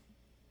hear you.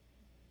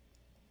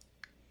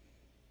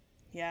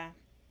 Yeah.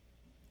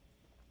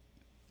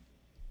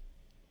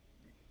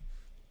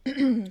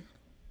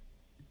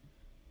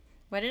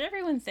 What did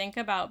everyone think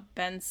about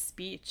Ben's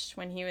speech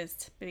when he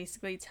was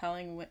basically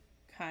telling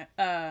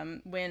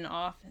Wynn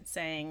off and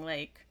saying,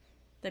 like,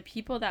 the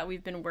people that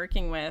we've been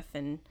working with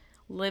and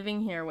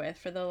living here with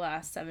for the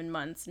last 7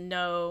 months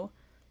know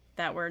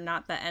that we're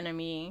not the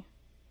enemy?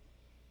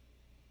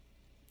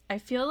 I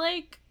feel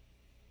like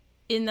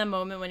in the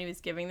moment when he was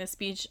giving the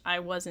speech, I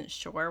wasn't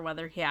sure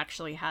whether he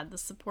actually had the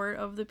support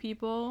of the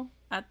people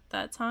at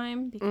that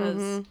time,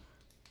 because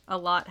a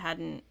lot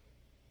hadn't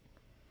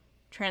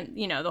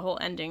the whole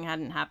ending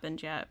hadn't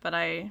happened yet. But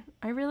I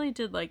really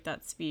did like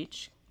that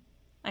speech.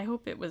 I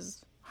hope it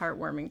was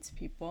heartwarming to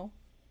people.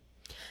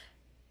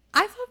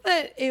 I thought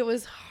that it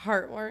was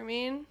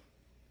heartwarming.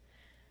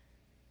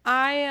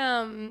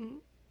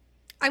 I'm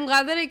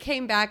glad that it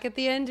came back at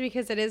the end,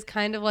 because it is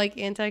kind of like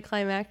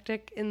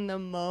anticlimactic in the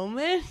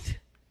moment.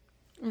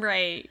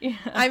 Right.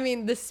 I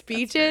mean, the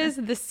speeches,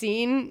 the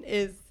scene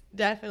is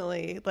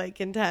definitely like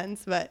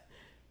intense, but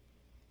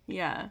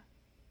yeah.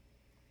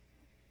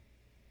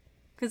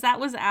 Because that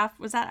was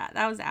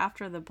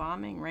after the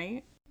bombing,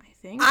 right? I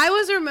think. I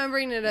was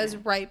remembering it as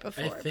right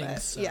before. I think but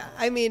so. Yeah,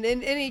 I mean,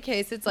 in any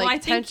case, it's Well, I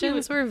like think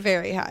tensions were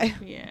very high.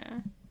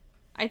 Yeah.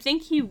 I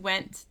think he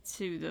went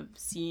to the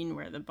scene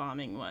where the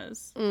bombing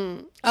was.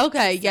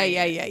 Okay, yeah.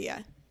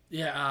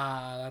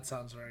 Yeah, that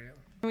sounds right.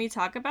 Can we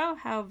talk about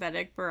how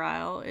Vedic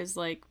Bareil is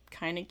like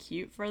kind of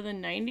cute for the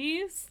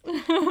 90s?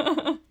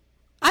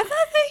 I thought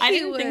that I he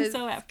didn't think was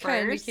so at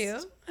kind of first.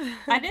 cute.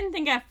 I didn't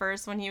think at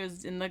first when he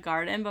was in the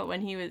garden, but when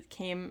he was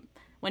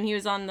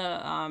on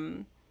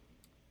the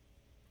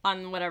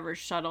on whatever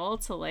shuttle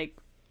to like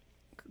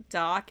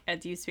dock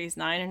at Deep Space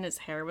Nine, and his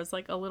hair was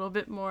like a little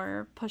bit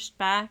more pushed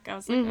back, I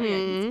was like, oh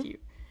yeah, he's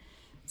cute.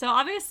 So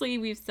obviously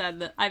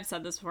I've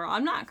said this before,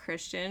 I'm not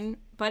Christian,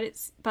 but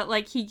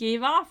like he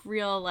gave off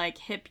real like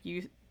hip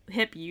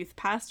hip youth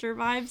pastor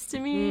vibes to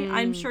me.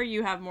 I'm sure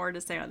you have more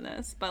to say on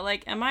this, but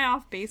like, am I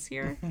off base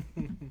here?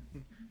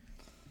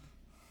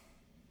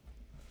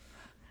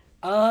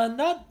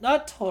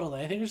 Not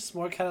totally. I think it's just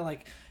more kind of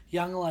like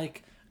young,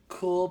 like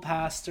cool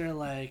pastor,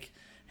 like,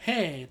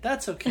 hey,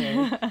 that's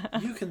okay,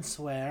 you can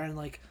swear, and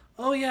like,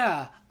 oh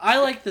yeah, I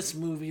like this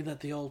movie that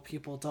the old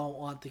people don't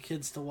want the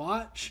kids to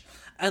watch,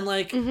 and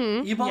like,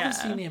 you both have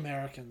seen The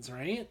Americans,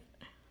 right?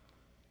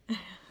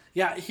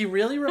 Yeah, he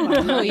really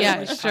reminded me of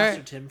like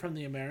Pastor Tim from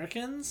The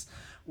Americans,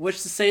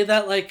 which to say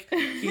that like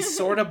he's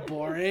sort of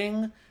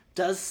boring,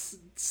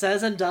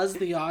 says and does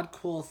the odd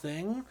cool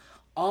thing,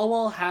 all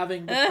while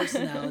having the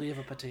personality of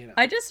a potato.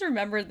 I just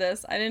remembered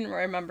this. I didn't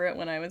remember it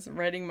when I was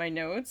writing my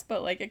notes,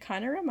 but like it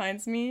kind of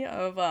reminds me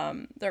of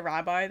the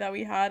rabbi that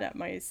we had at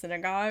my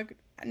synagogue.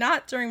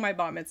 Not during my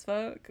bat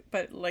mitzvah,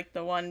 but like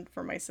the one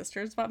for my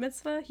sister's bat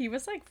mitzvah. He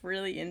was like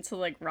really into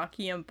like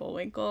Rocky and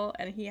Bullwinkle,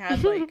 and he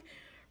had like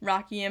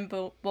Rocky and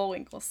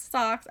Bullwinkle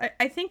socks.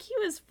 I think he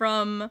was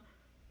from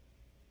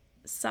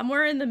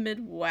somewhere in the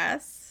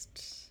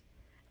Midwest.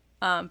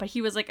 But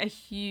he was like a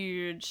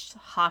huge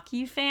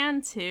hockey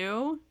fan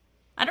too.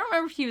 I don't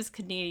remember if he was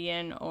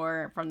Canadian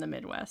or from the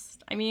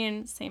Midwest. I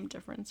mean, same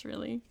difference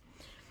really.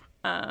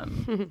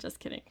 Just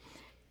kidding.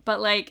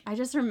 But like, I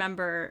just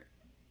remember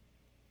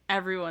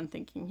everyone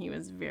thinking he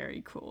was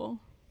very cool.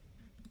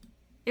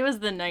 It was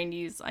the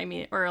 90s, I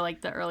mean, or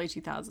like the early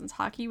 2000s.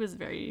 Hockey was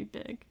very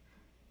big.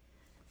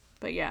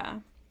 But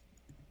yeah.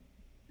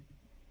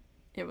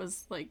 It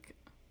was like...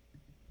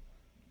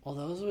 Well,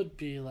 those would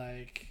be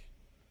like...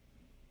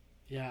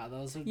 Yeah,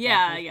 those would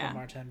yeah. The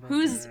Martin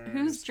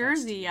whose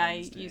jersey I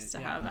used to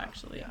have,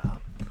 actually. Yeah.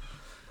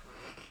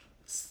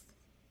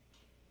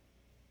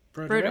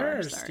 Brodeur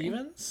or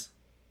Stevens?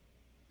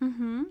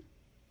 Mm-hmm.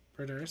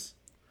 Brodeurs.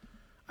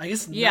 I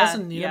guess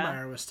Nelson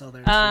Niedermeyer was still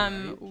there too,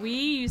 right? We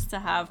used to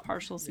have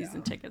partial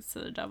season tickets to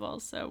the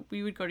Devils, so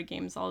we would go to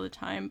games all the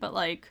time. But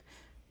like,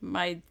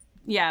 my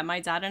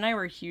dad and I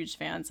were huge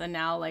fans, and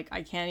now like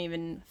I can't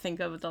even think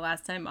of the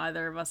last time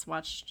either of us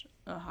watched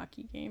a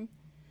hockey game.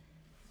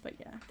 But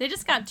yeah, they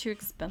just got too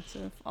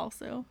expensive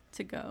also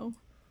to go.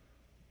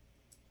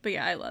 But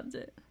yeah, I loved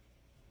it.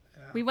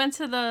 Yeah. We went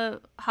to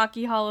the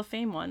Hockey Hall of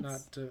Fame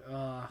once.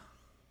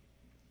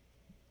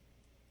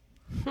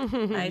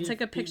 I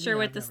took a picture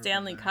with the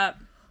Stanley Cup.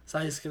 So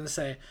I was going to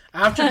say,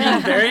 after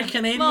being very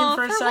Canadian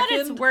for a second, what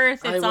it's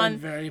worth, it's I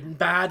went very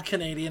bad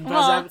Canadian.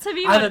 Well, to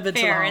be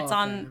fair, it's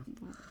on,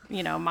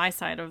 my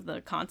side of the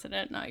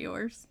continent, not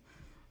yours.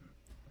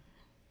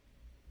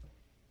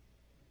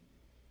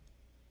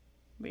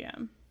 But yeah.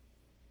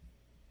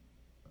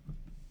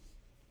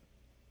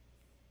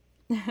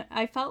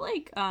 I felt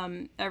like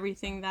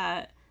everything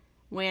that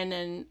Wynn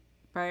and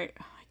I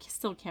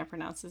still can't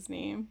pronounce his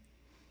name.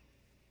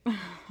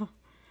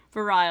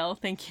 Virile,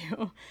 thank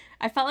you.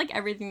 I felt like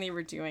everything they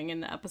were doing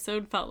in the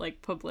episode felt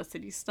like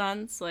publicity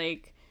stunts.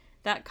 Like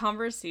that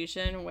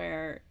conversation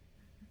where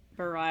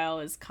Virile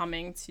is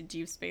coming to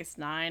Deep Space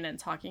Nine and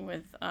talking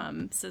with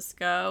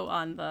Cisco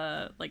on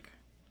the like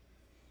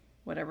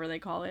whatever they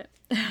call it.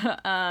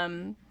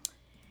 I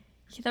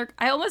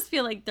almost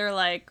feel like they're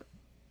like,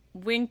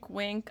 wink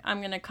wink,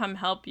 I'm gonna come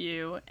help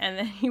you, and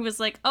then he was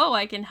like, oh,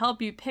 I can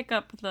help you pick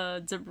up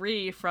the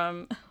debris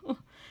from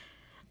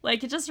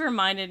like, it just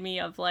reminded me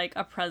of like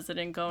a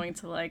president going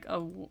to like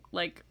a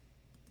like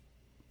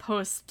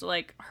post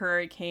like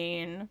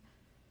hurricane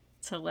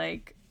to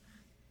like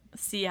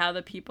see how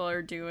the people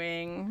are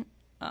doing,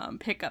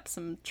 pick up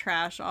some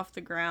trash off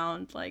the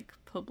ground, like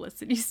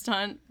publicity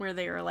stunt where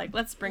they were like,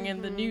 let's bring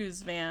in the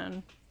news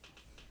van.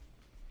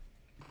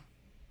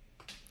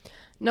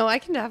 No, I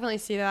can definitely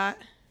see that.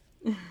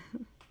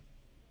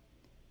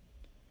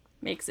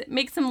 makes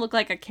him look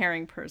like a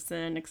caring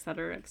person,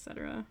 etc.,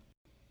 etc.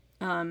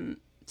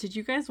 Did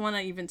you guys want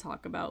to even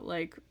talk about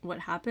like what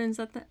happens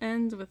at the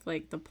end with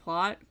like the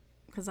plot?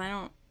 Because I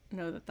don't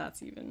know that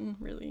that's even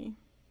really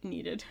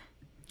needed.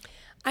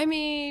 I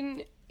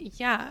mean,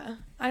 yeah,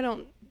 I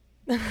don't.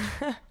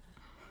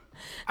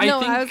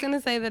 I was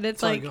gonna say that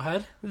it's like, go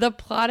ahead. The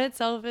plot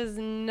itself is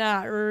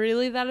not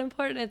really that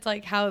important. It's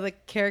like how our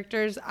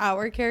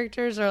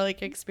characters are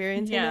like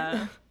experiencing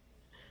it.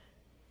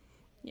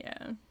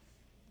 Yeah.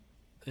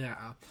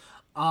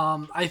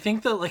 I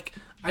think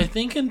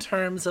in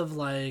terms of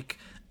like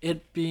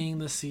it being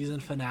the season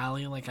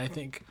finale, like I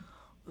think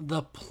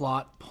the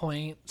plot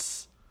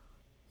points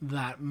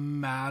that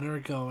matter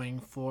going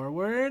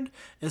forward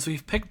is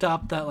we've picked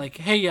up that like,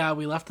 hey, yeah,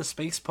 we left the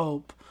Space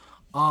Pope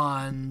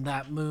on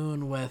that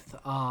moon with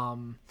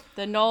the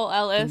Noel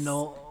Ellis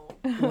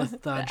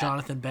with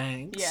Jonathan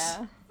Banks.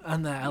 Yeah.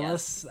 And the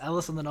Ellis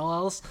and the Noel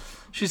Ellis.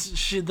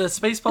 The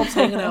Space Pope's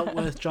hanging out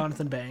with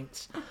Jonathan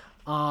Banks.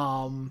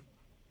 And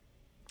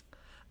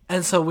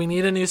so we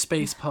need a new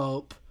Space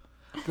Pope.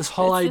 This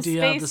whole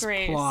idea of this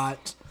race.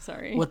 Plot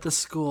with the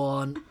school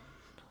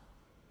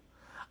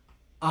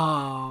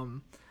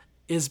and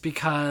is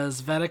because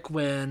Vedic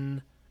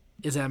Wynn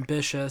is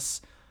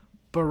ambitious.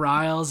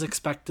 Bareil is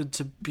expected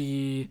to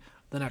be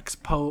the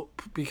next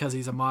pope because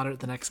he's a moderate,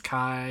 the next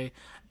Kai,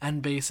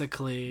 and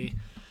basically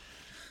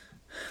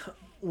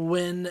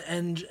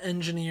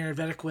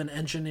Vedic Wynn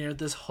engineered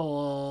this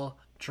whole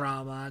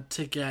drama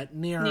to get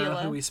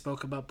Neela, who we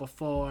spoke about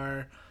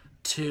before,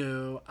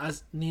 to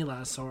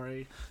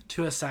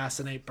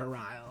assassinate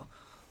Bareil.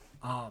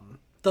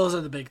 Those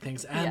are the big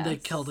things, and they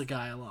killed a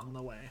guy along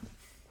the way.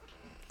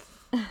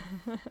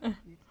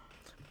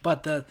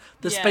 But the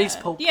space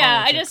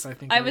politics,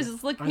 I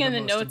was looking in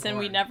the notes and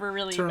we never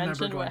really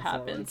mentioned what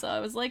happened, so I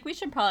was like, we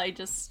should probably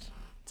just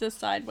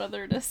decide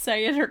whether to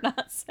say it or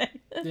not say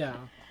it. Yeah.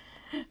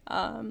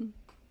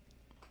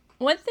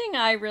 One thing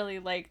I really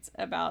liked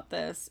about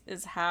this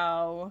is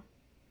how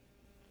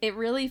it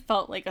really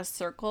felt like a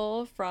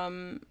circle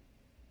from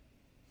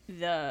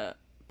the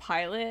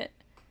pilot.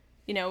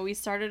 You know, we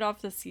started off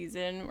the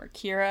season where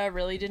Kira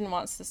really didn't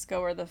want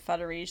Sisko or the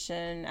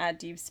Federation at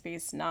Deep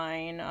Space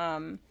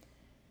Nine.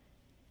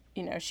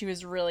 You know, she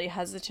was really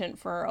hesitant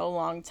for a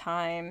long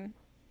time.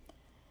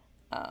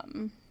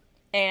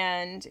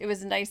 And it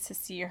was nice to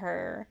see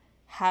her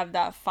have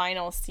that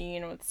final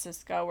scene with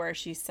Sisko where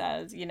she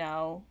says, you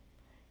know,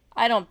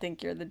 I don't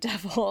think you're the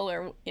devil,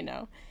 or, you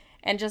know,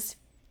 and just,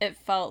 it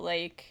felt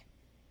like,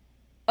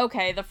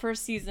 okay, the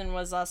first season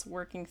was us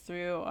working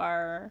through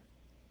our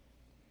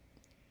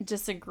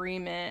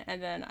disagreement,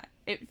 and then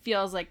it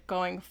feels like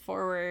going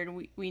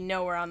forward, we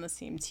know we're on the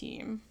same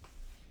team.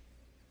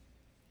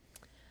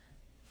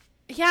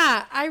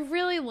 Yeah, I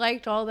really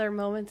liked all their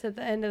moments at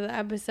the end of the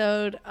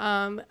episode.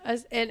 And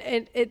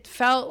it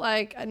felt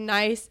like a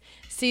nice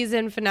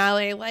season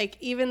finale. Like,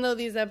 even though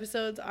these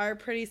episodes are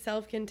pretty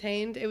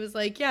self-contained, it was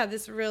like, yeah,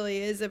 this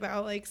really is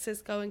about like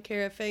Sisko and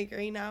Kira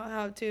figuring out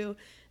how to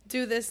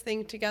do this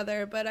thing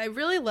together. But I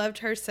really loved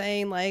her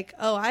saying like,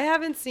 oh, I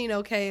haven't seen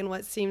OK in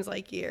what seems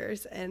like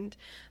years. And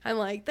I'm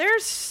like,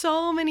 there's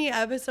so many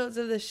episodes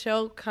of the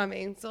show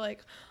coming. So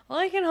like, all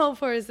I can hope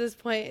for at this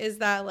point is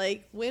that,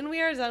 like, when we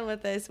are done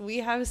with this, we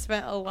have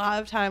spent a lot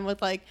of time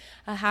with, like,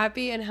 a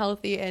happy and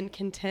healthy and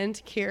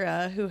content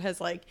Kira who has,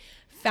 like,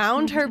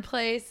 found her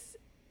place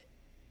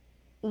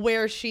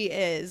where she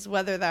is,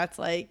 whether that's,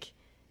 like,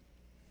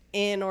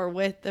 in or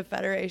with the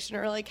Federation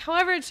or, like,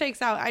 however it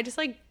shakes out. I just,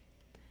 like,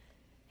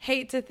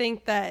 hate to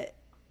think that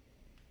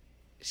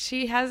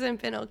she hasn't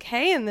been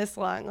okay in this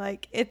long.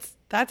 Like,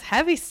 that's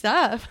heavy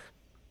stuff.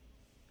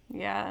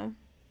 Yeah.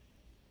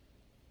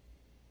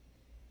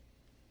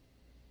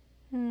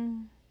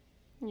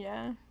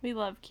 Yeah, we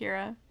love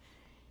Kira.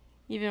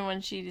 Even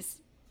when she's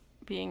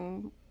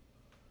being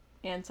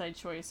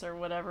anti-choice or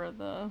whatever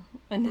the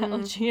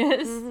analogy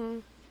is.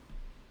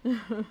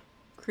 Mm-hmm.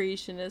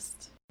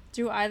 Creationist.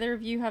 Do either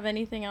of you have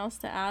anything else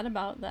to add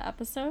about the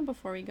episode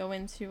before we go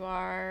into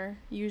our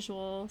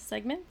usual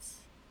segments?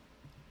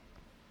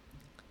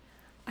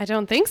 I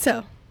don't think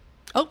so.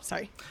 Oh,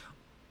 sorry.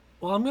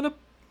 Well, I'm gonna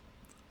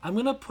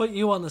put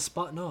you on the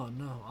spot. No,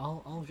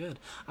 all good.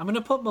 I'm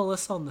gonna put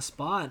Melissa on the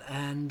spot,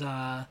 and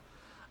I'm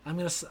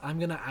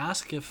gonna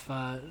ask if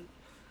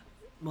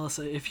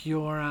Melissa, if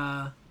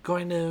you're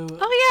going to of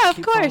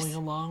course, following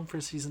along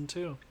for season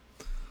 2.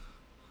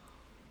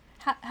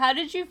 How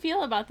did you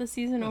feel about the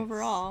season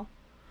overall?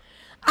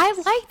 I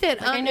liked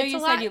it. Like, I know you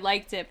said you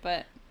liked it,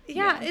 but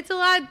yeah, it's a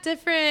lot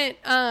different.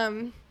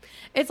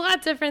 It's a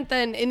lot different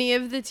than any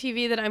of the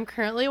TV that I'm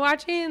currently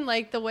watching,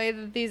 like the way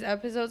that these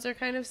episodes are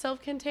kind of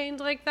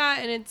self-contained like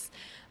that. And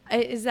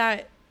is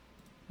that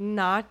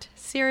not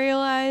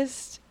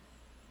serialized?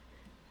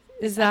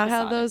 Is that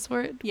episodic. How those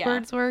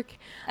words work?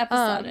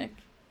 Episodic.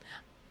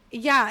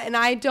 Yeah, and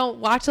I don't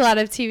watch a lot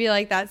of TV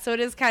like that, so it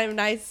is kind of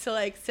nice to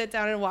like sit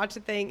down and watch a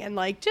thing and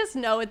like just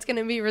know it's going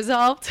to be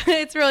resolved.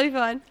 It's really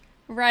fun.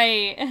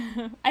 Right.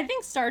 I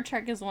think Star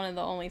Trek is one of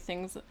the only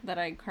things that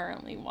I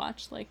currently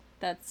watch like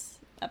that's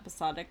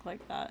episodic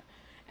like that.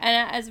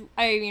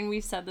 And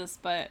we've said this,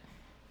 but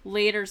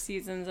later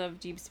seasons of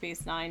Deep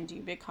Space Nine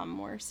do become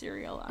more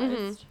serialized.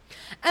 Mm-hmm.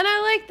 And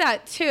I like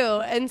that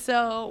too. And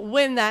so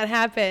when that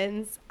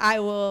happens, I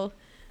will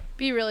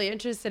be really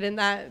interested in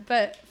that.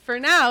 But for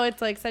now,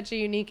 it's like such a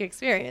unique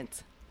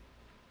experience.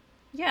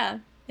 Yeah,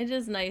 it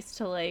is nice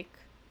to like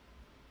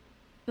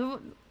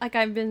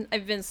I've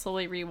been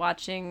slowly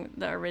rewatching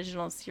the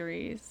original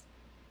series.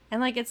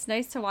 And like it's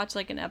nice to watch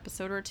like an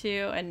episode or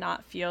two and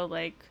not feel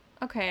like,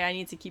 okay, I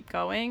need to keep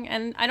going.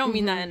 And I don't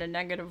mean that in a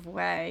negative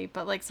way,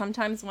 but like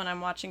sometimes when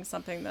I'm watching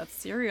something that's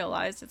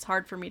serialized, it's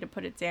hard for me to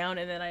put it down,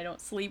 and then I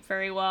don't sleep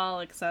very well,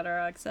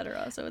 etc.,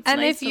 etc. So it's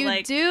nice to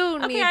like, do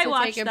need to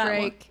take a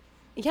break.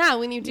 Yeah,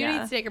 when you do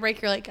need to take a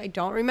break, you're like, I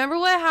don't remember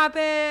what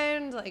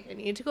happened. Like, I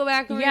need to go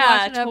back and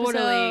rewatch an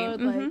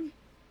episode. Mm-hmm. Like,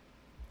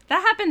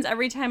 that happens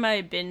every time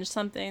I binge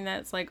something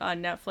that's like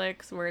on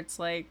Netflix, where it's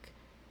like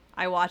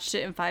I watched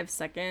it in 5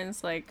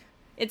 seconds. Like,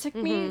 it took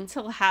me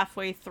till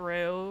halfway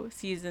through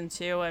season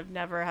 2 of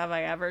Never Have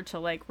I Ever to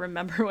like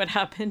remember what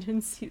happened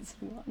in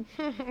season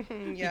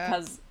 1. Yeah.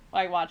 Because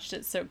I watched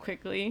it so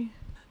quickly.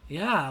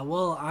 Yeah,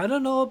 well, I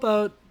don't know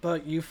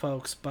about you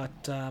folks,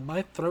 but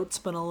my throat's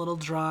been a little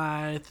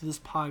dry through this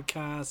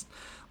podcast.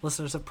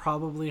 Listeners have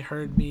probably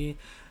heard me,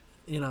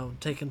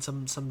 taking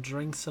some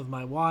drinks of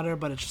my water,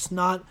 but it's just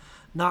not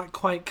not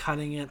quite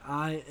cutting it.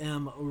 I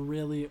am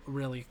really,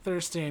 really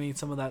thirsty. I need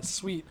some of that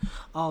sweet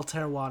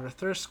Altair water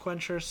thirst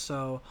quencher.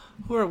 So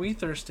who are we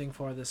thirsting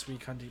for this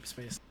week on Deep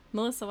Space?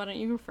 Melissa, why don't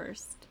you go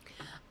first?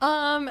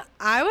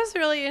 I was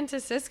really into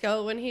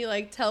Cisco when he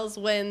like tells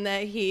Wynn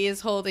that he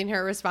is holding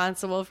her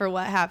responsible for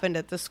what happened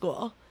at the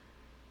school.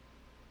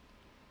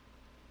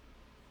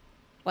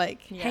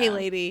 Like, hey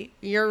lady,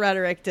 your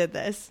rhetoric did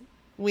this.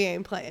 We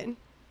ain't playing.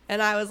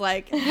 And I was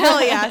like,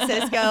 hell yeah,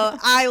 Cisco.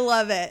 I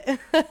love it.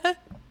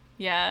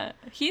 Yeah.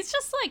 He's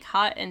just like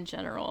hot in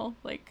general.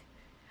 Like,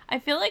 I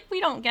feel like we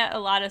don't get a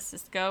lot of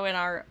Cisco in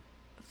our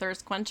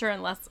thirst quencher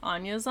unless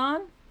Anya's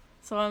on.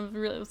 So I'm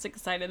really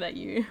excited that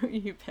you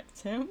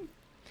picked him.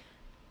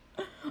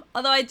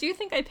 Although I do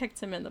think I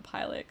picked him in the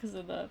pilot because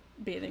of the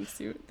bathing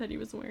suit that he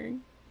was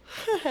wearing.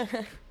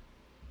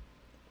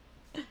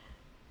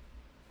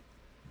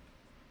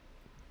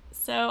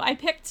 So I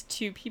picked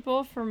 2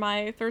 people for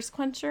my thirst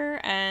quencher,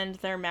 and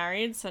they're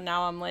married. So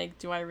now I'm like,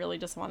 do I really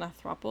just want to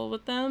throuple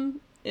with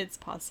them? It's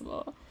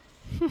possible.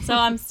 So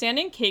I'm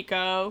standing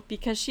Keiko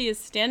because she is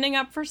standing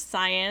up for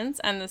science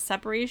and the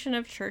separation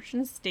of church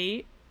and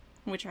state,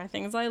 which are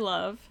things I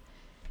love.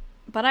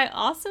 But I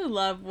also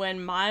love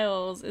when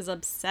Miles is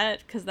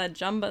upset because that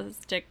Jumbo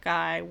Stick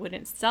guy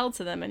wouldn't sell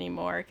to them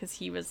anymore because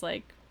he was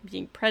like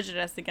being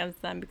prejudiced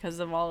against them because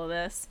of all of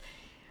this.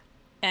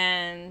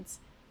 And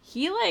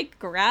he like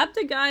grabbed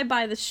a guy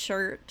by the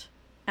shirt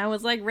and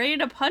was like ready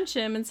to punch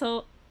him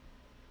until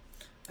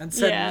and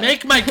said,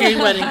 "Make my gay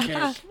wedding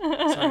cake."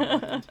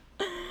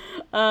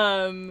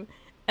 Sorry.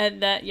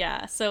 And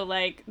that so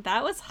like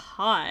that was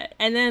hot.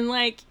 And then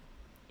like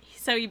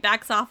so he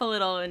backs off a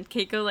little and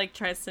Keiko like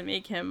tries to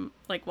make him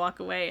like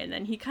walk away, and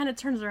then he kind of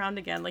turns around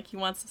again like he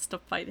wants us to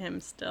fight him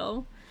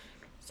still.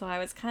 So I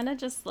was kind of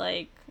just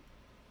like,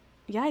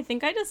 yeah, I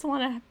think I just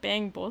want to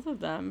bang both of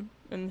them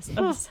in this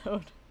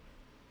episode.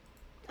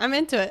 I'm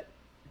into it.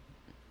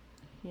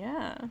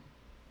 Yeah.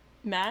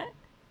 Matt?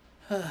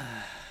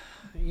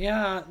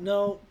 Yeah,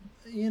 no,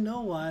 you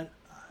know what?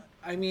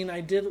 I mean,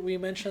 we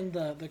mentioned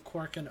the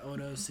Quark and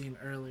Odo scene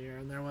earlier,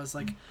 and there was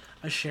like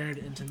a shared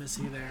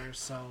intimacy there,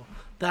 so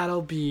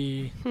that'll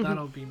be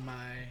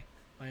my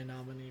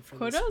nominee for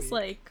this Odo's week.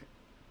 like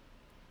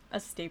a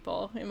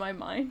staple in my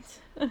mind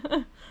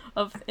in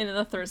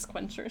the thirst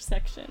quencher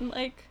section.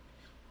 Like,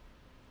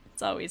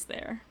 it's always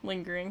there,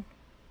 lingering.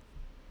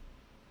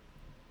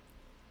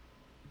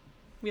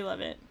 We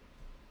love it.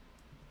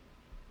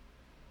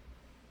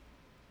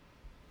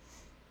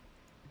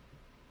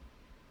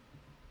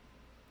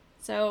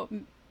 So,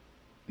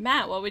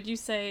 Matt, what would you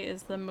say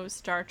is the most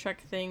Star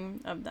Trek thing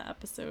of the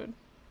episode?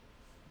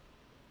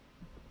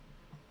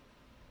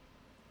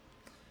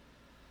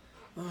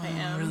 I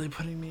am really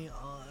putting me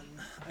on.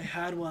 I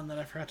had one that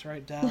I forgot to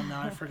write down.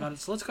 Now I forgot it.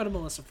 So let's go to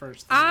Melissa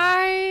first.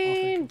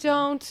 I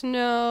don't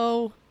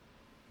know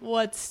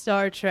what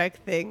Star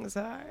Trek things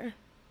are.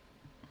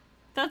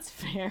 That's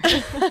fair.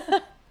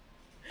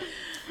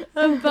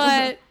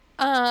 But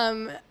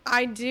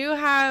I do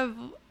have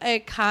a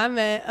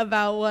comment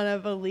about one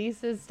of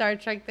Elise's Star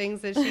Trek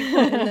things that she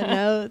put in the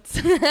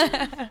notes.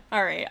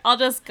 All right, I'll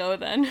just go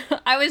then.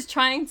 I was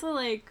trying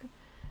to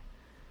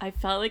I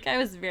felt like I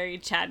was very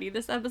chatty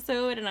this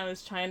episode, and I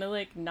was trying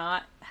to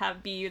not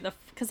be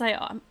because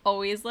I'm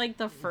always like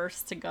the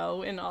first to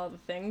go in all the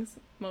things,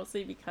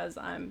 mostly because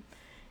I'm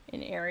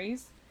in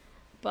Aries.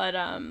 But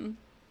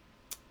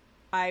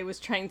I was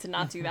trying to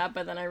not do that,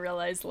 but then I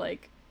realized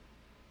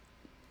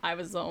I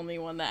was the only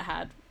one that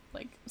had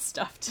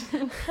stuffed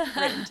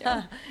written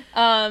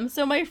down.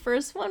 So my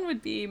first one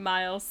would be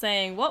Miles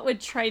saying, "What would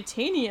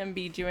Tritanium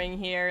be doing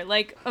here?"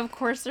 Of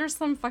course there's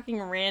some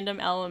fucking random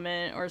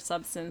element or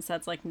substance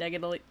that's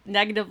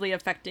negatively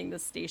affecting the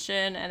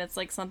station, and it's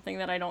something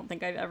that I don't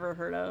think I've ever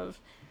heard of,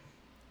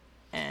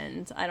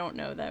 and I don't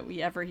know that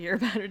we ever hear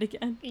about it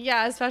again.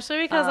 Yeah,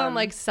 especially because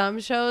on some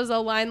shows a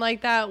line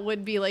like that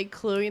would be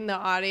cluing the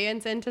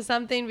audience into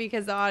something,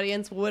 because the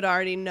audience would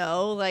already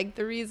know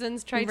the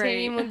reasons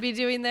Tritanium would be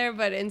doing there.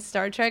 But in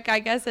Star Trek, I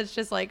guess it's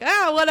just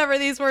whatever,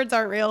 these words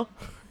aren't real.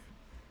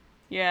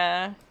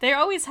 Yeah, they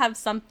always have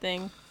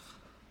something.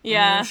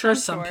 Yeah, I'm sure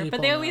some people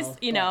but they always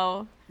they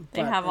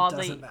have all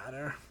the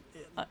matter.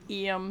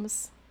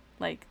 EMs,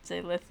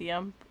 say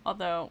lithium,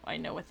 although I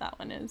know what that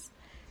one is.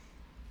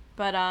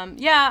 But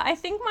yeah, I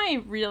think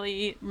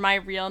my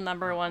real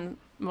number one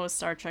most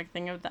Star Trek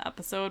thing of the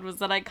episode was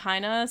that I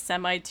kind of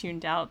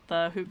semi-tuned out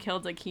the who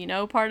killed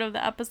Aquino part of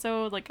the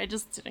episode. I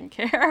just didn't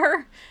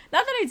care.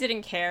 Not that I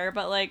didn't care,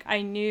 but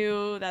I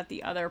knew that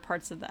the other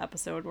parts of the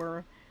episode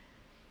were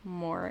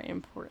more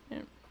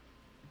important.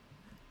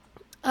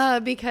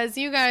 Because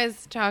you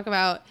guys talk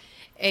about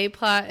A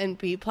plot and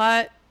B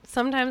plot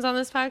sometimes on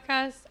this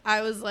podcast,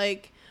 I was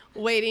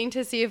waiting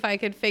to see if I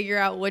could figure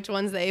out which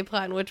one's the A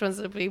plot and which one's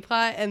the B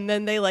plot, and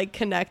then they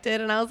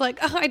connected, and I was like,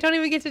 oh, I don't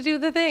even get to do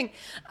the thing.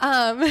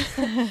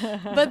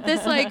 But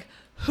this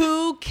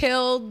who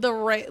killed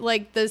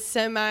the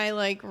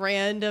semi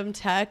random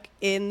tech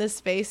in the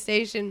space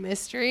station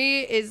mystery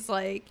is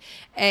like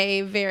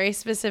a very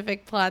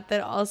specific plot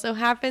that also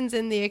happens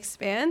in The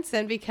Expanse,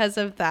 and because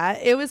of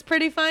that it was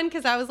pretty fun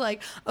because I was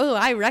like, oh,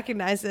 I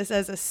recognize this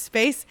as a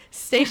space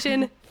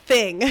station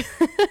thing.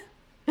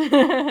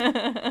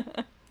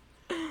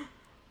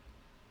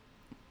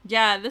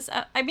 Yeah,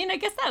 I mean, I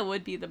guess that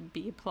would be the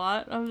B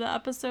plot of the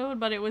episode,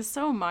 but it was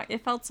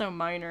it felt so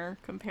minor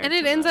compared to and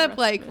it ends the up rest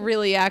like of it.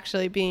 really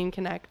actually being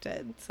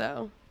connected,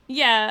 so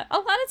Yeah, a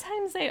lot of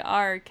times they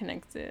are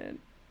connected,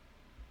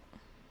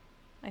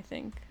 I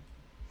think.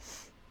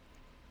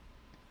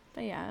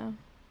 But yeah.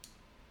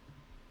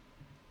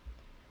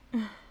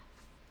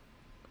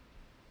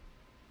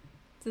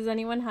 Does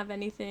anyone have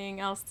anything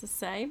else to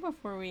say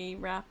before we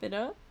wrap it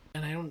up?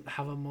 And I don't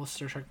have a most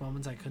Star Trek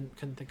moments. I couldn't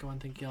think of one. I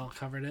think y'all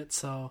covered it.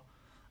 So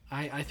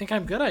I think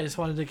I'm good. I just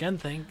wanted to again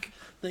thank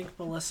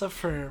Melissa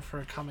for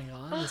coming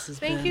on. This has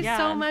thank been, you Yeah,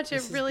 so much. It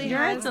this has really been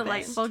You're a has been.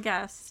 delightful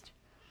guest.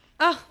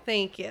 Oh,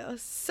 thank you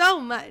so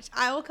much.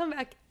 I will come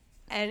back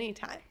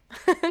anytime.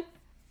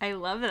 I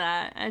love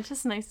that. It's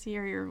just nice to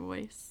hear your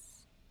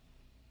voice.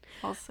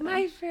 Also.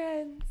 My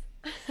friends.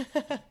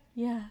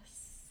 Yes.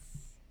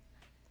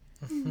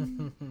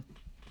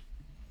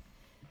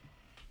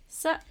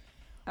 So,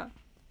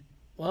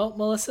 Well,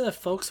 Melissa, if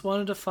folks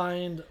wanted to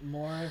find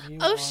more of you,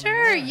 Oh,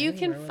 sure. online, You where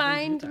can would they do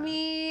find that?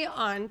 me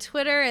on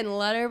Twitter and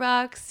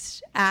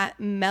Letterboxd at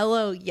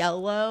Mellow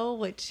Yellow,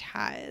 which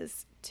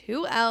has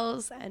 2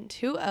 L's and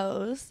 2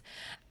 O's.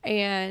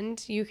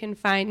 And you can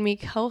find me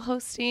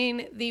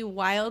co-hosting the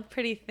Wild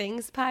Pretty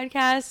Things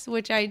podcast,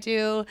 which I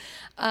do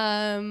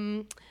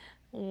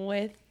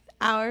with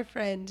our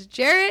friend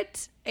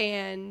Jarrett.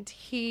 And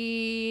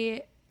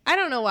I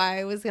don't know why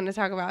I was going to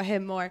talk about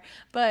him more,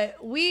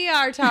 but we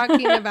are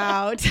talking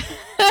about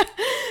the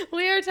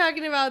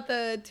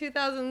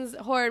 2000s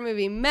horror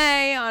movie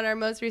May on our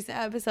most recent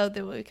episode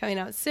that will be coming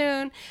out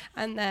soon.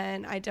 And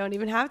then I don't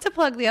even have to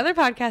plug the other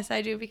podcast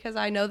I do because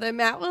I know that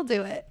Matt will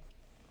do it.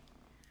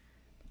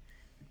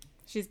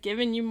 she's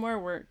giving you more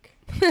work.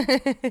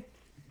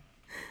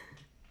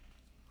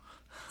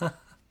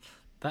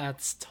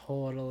 That's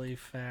totally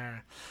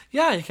fair.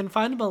 Yeah, you can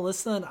find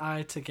Melissa and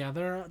I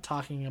together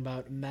talking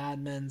about Mad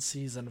Men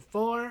Season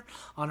 4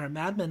 on our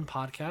Mad Men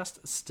podcast,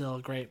 Still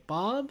Great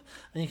Bob.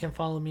 And you can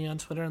follow me on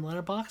Twitter and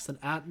Letterboxd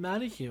at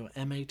Mattyhugh,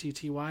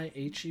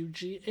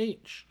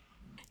 MATTYHUGH.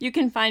 You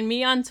can find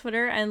me on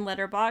Twitter and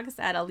Letterboxd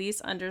at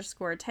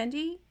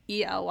Elise_Tendi,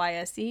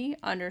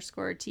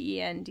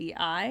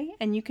 ELYSE_TENDI.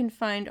 And you can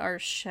find our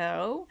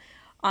show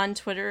on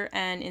Twitter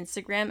and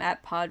Instagram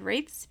at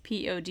Podwraiths,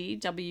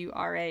 PODWRAITHS.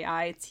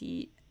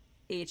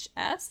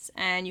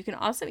 And you can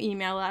also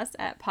email us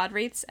at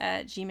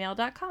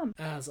podwraiths@gmail.com.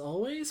 As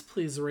always,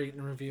 please rate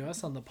and review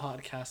us on the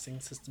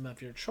podcasting system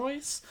of your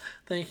choice.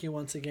 Thank you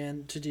once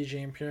again to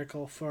DJ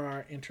Empirical for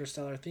our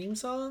Interstellar theme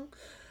song.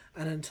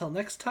 And until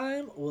next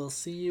time, we'll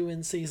see you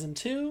in Season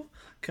 2,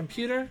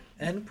 Computer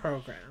and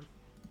Program.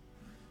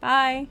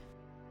 Bye.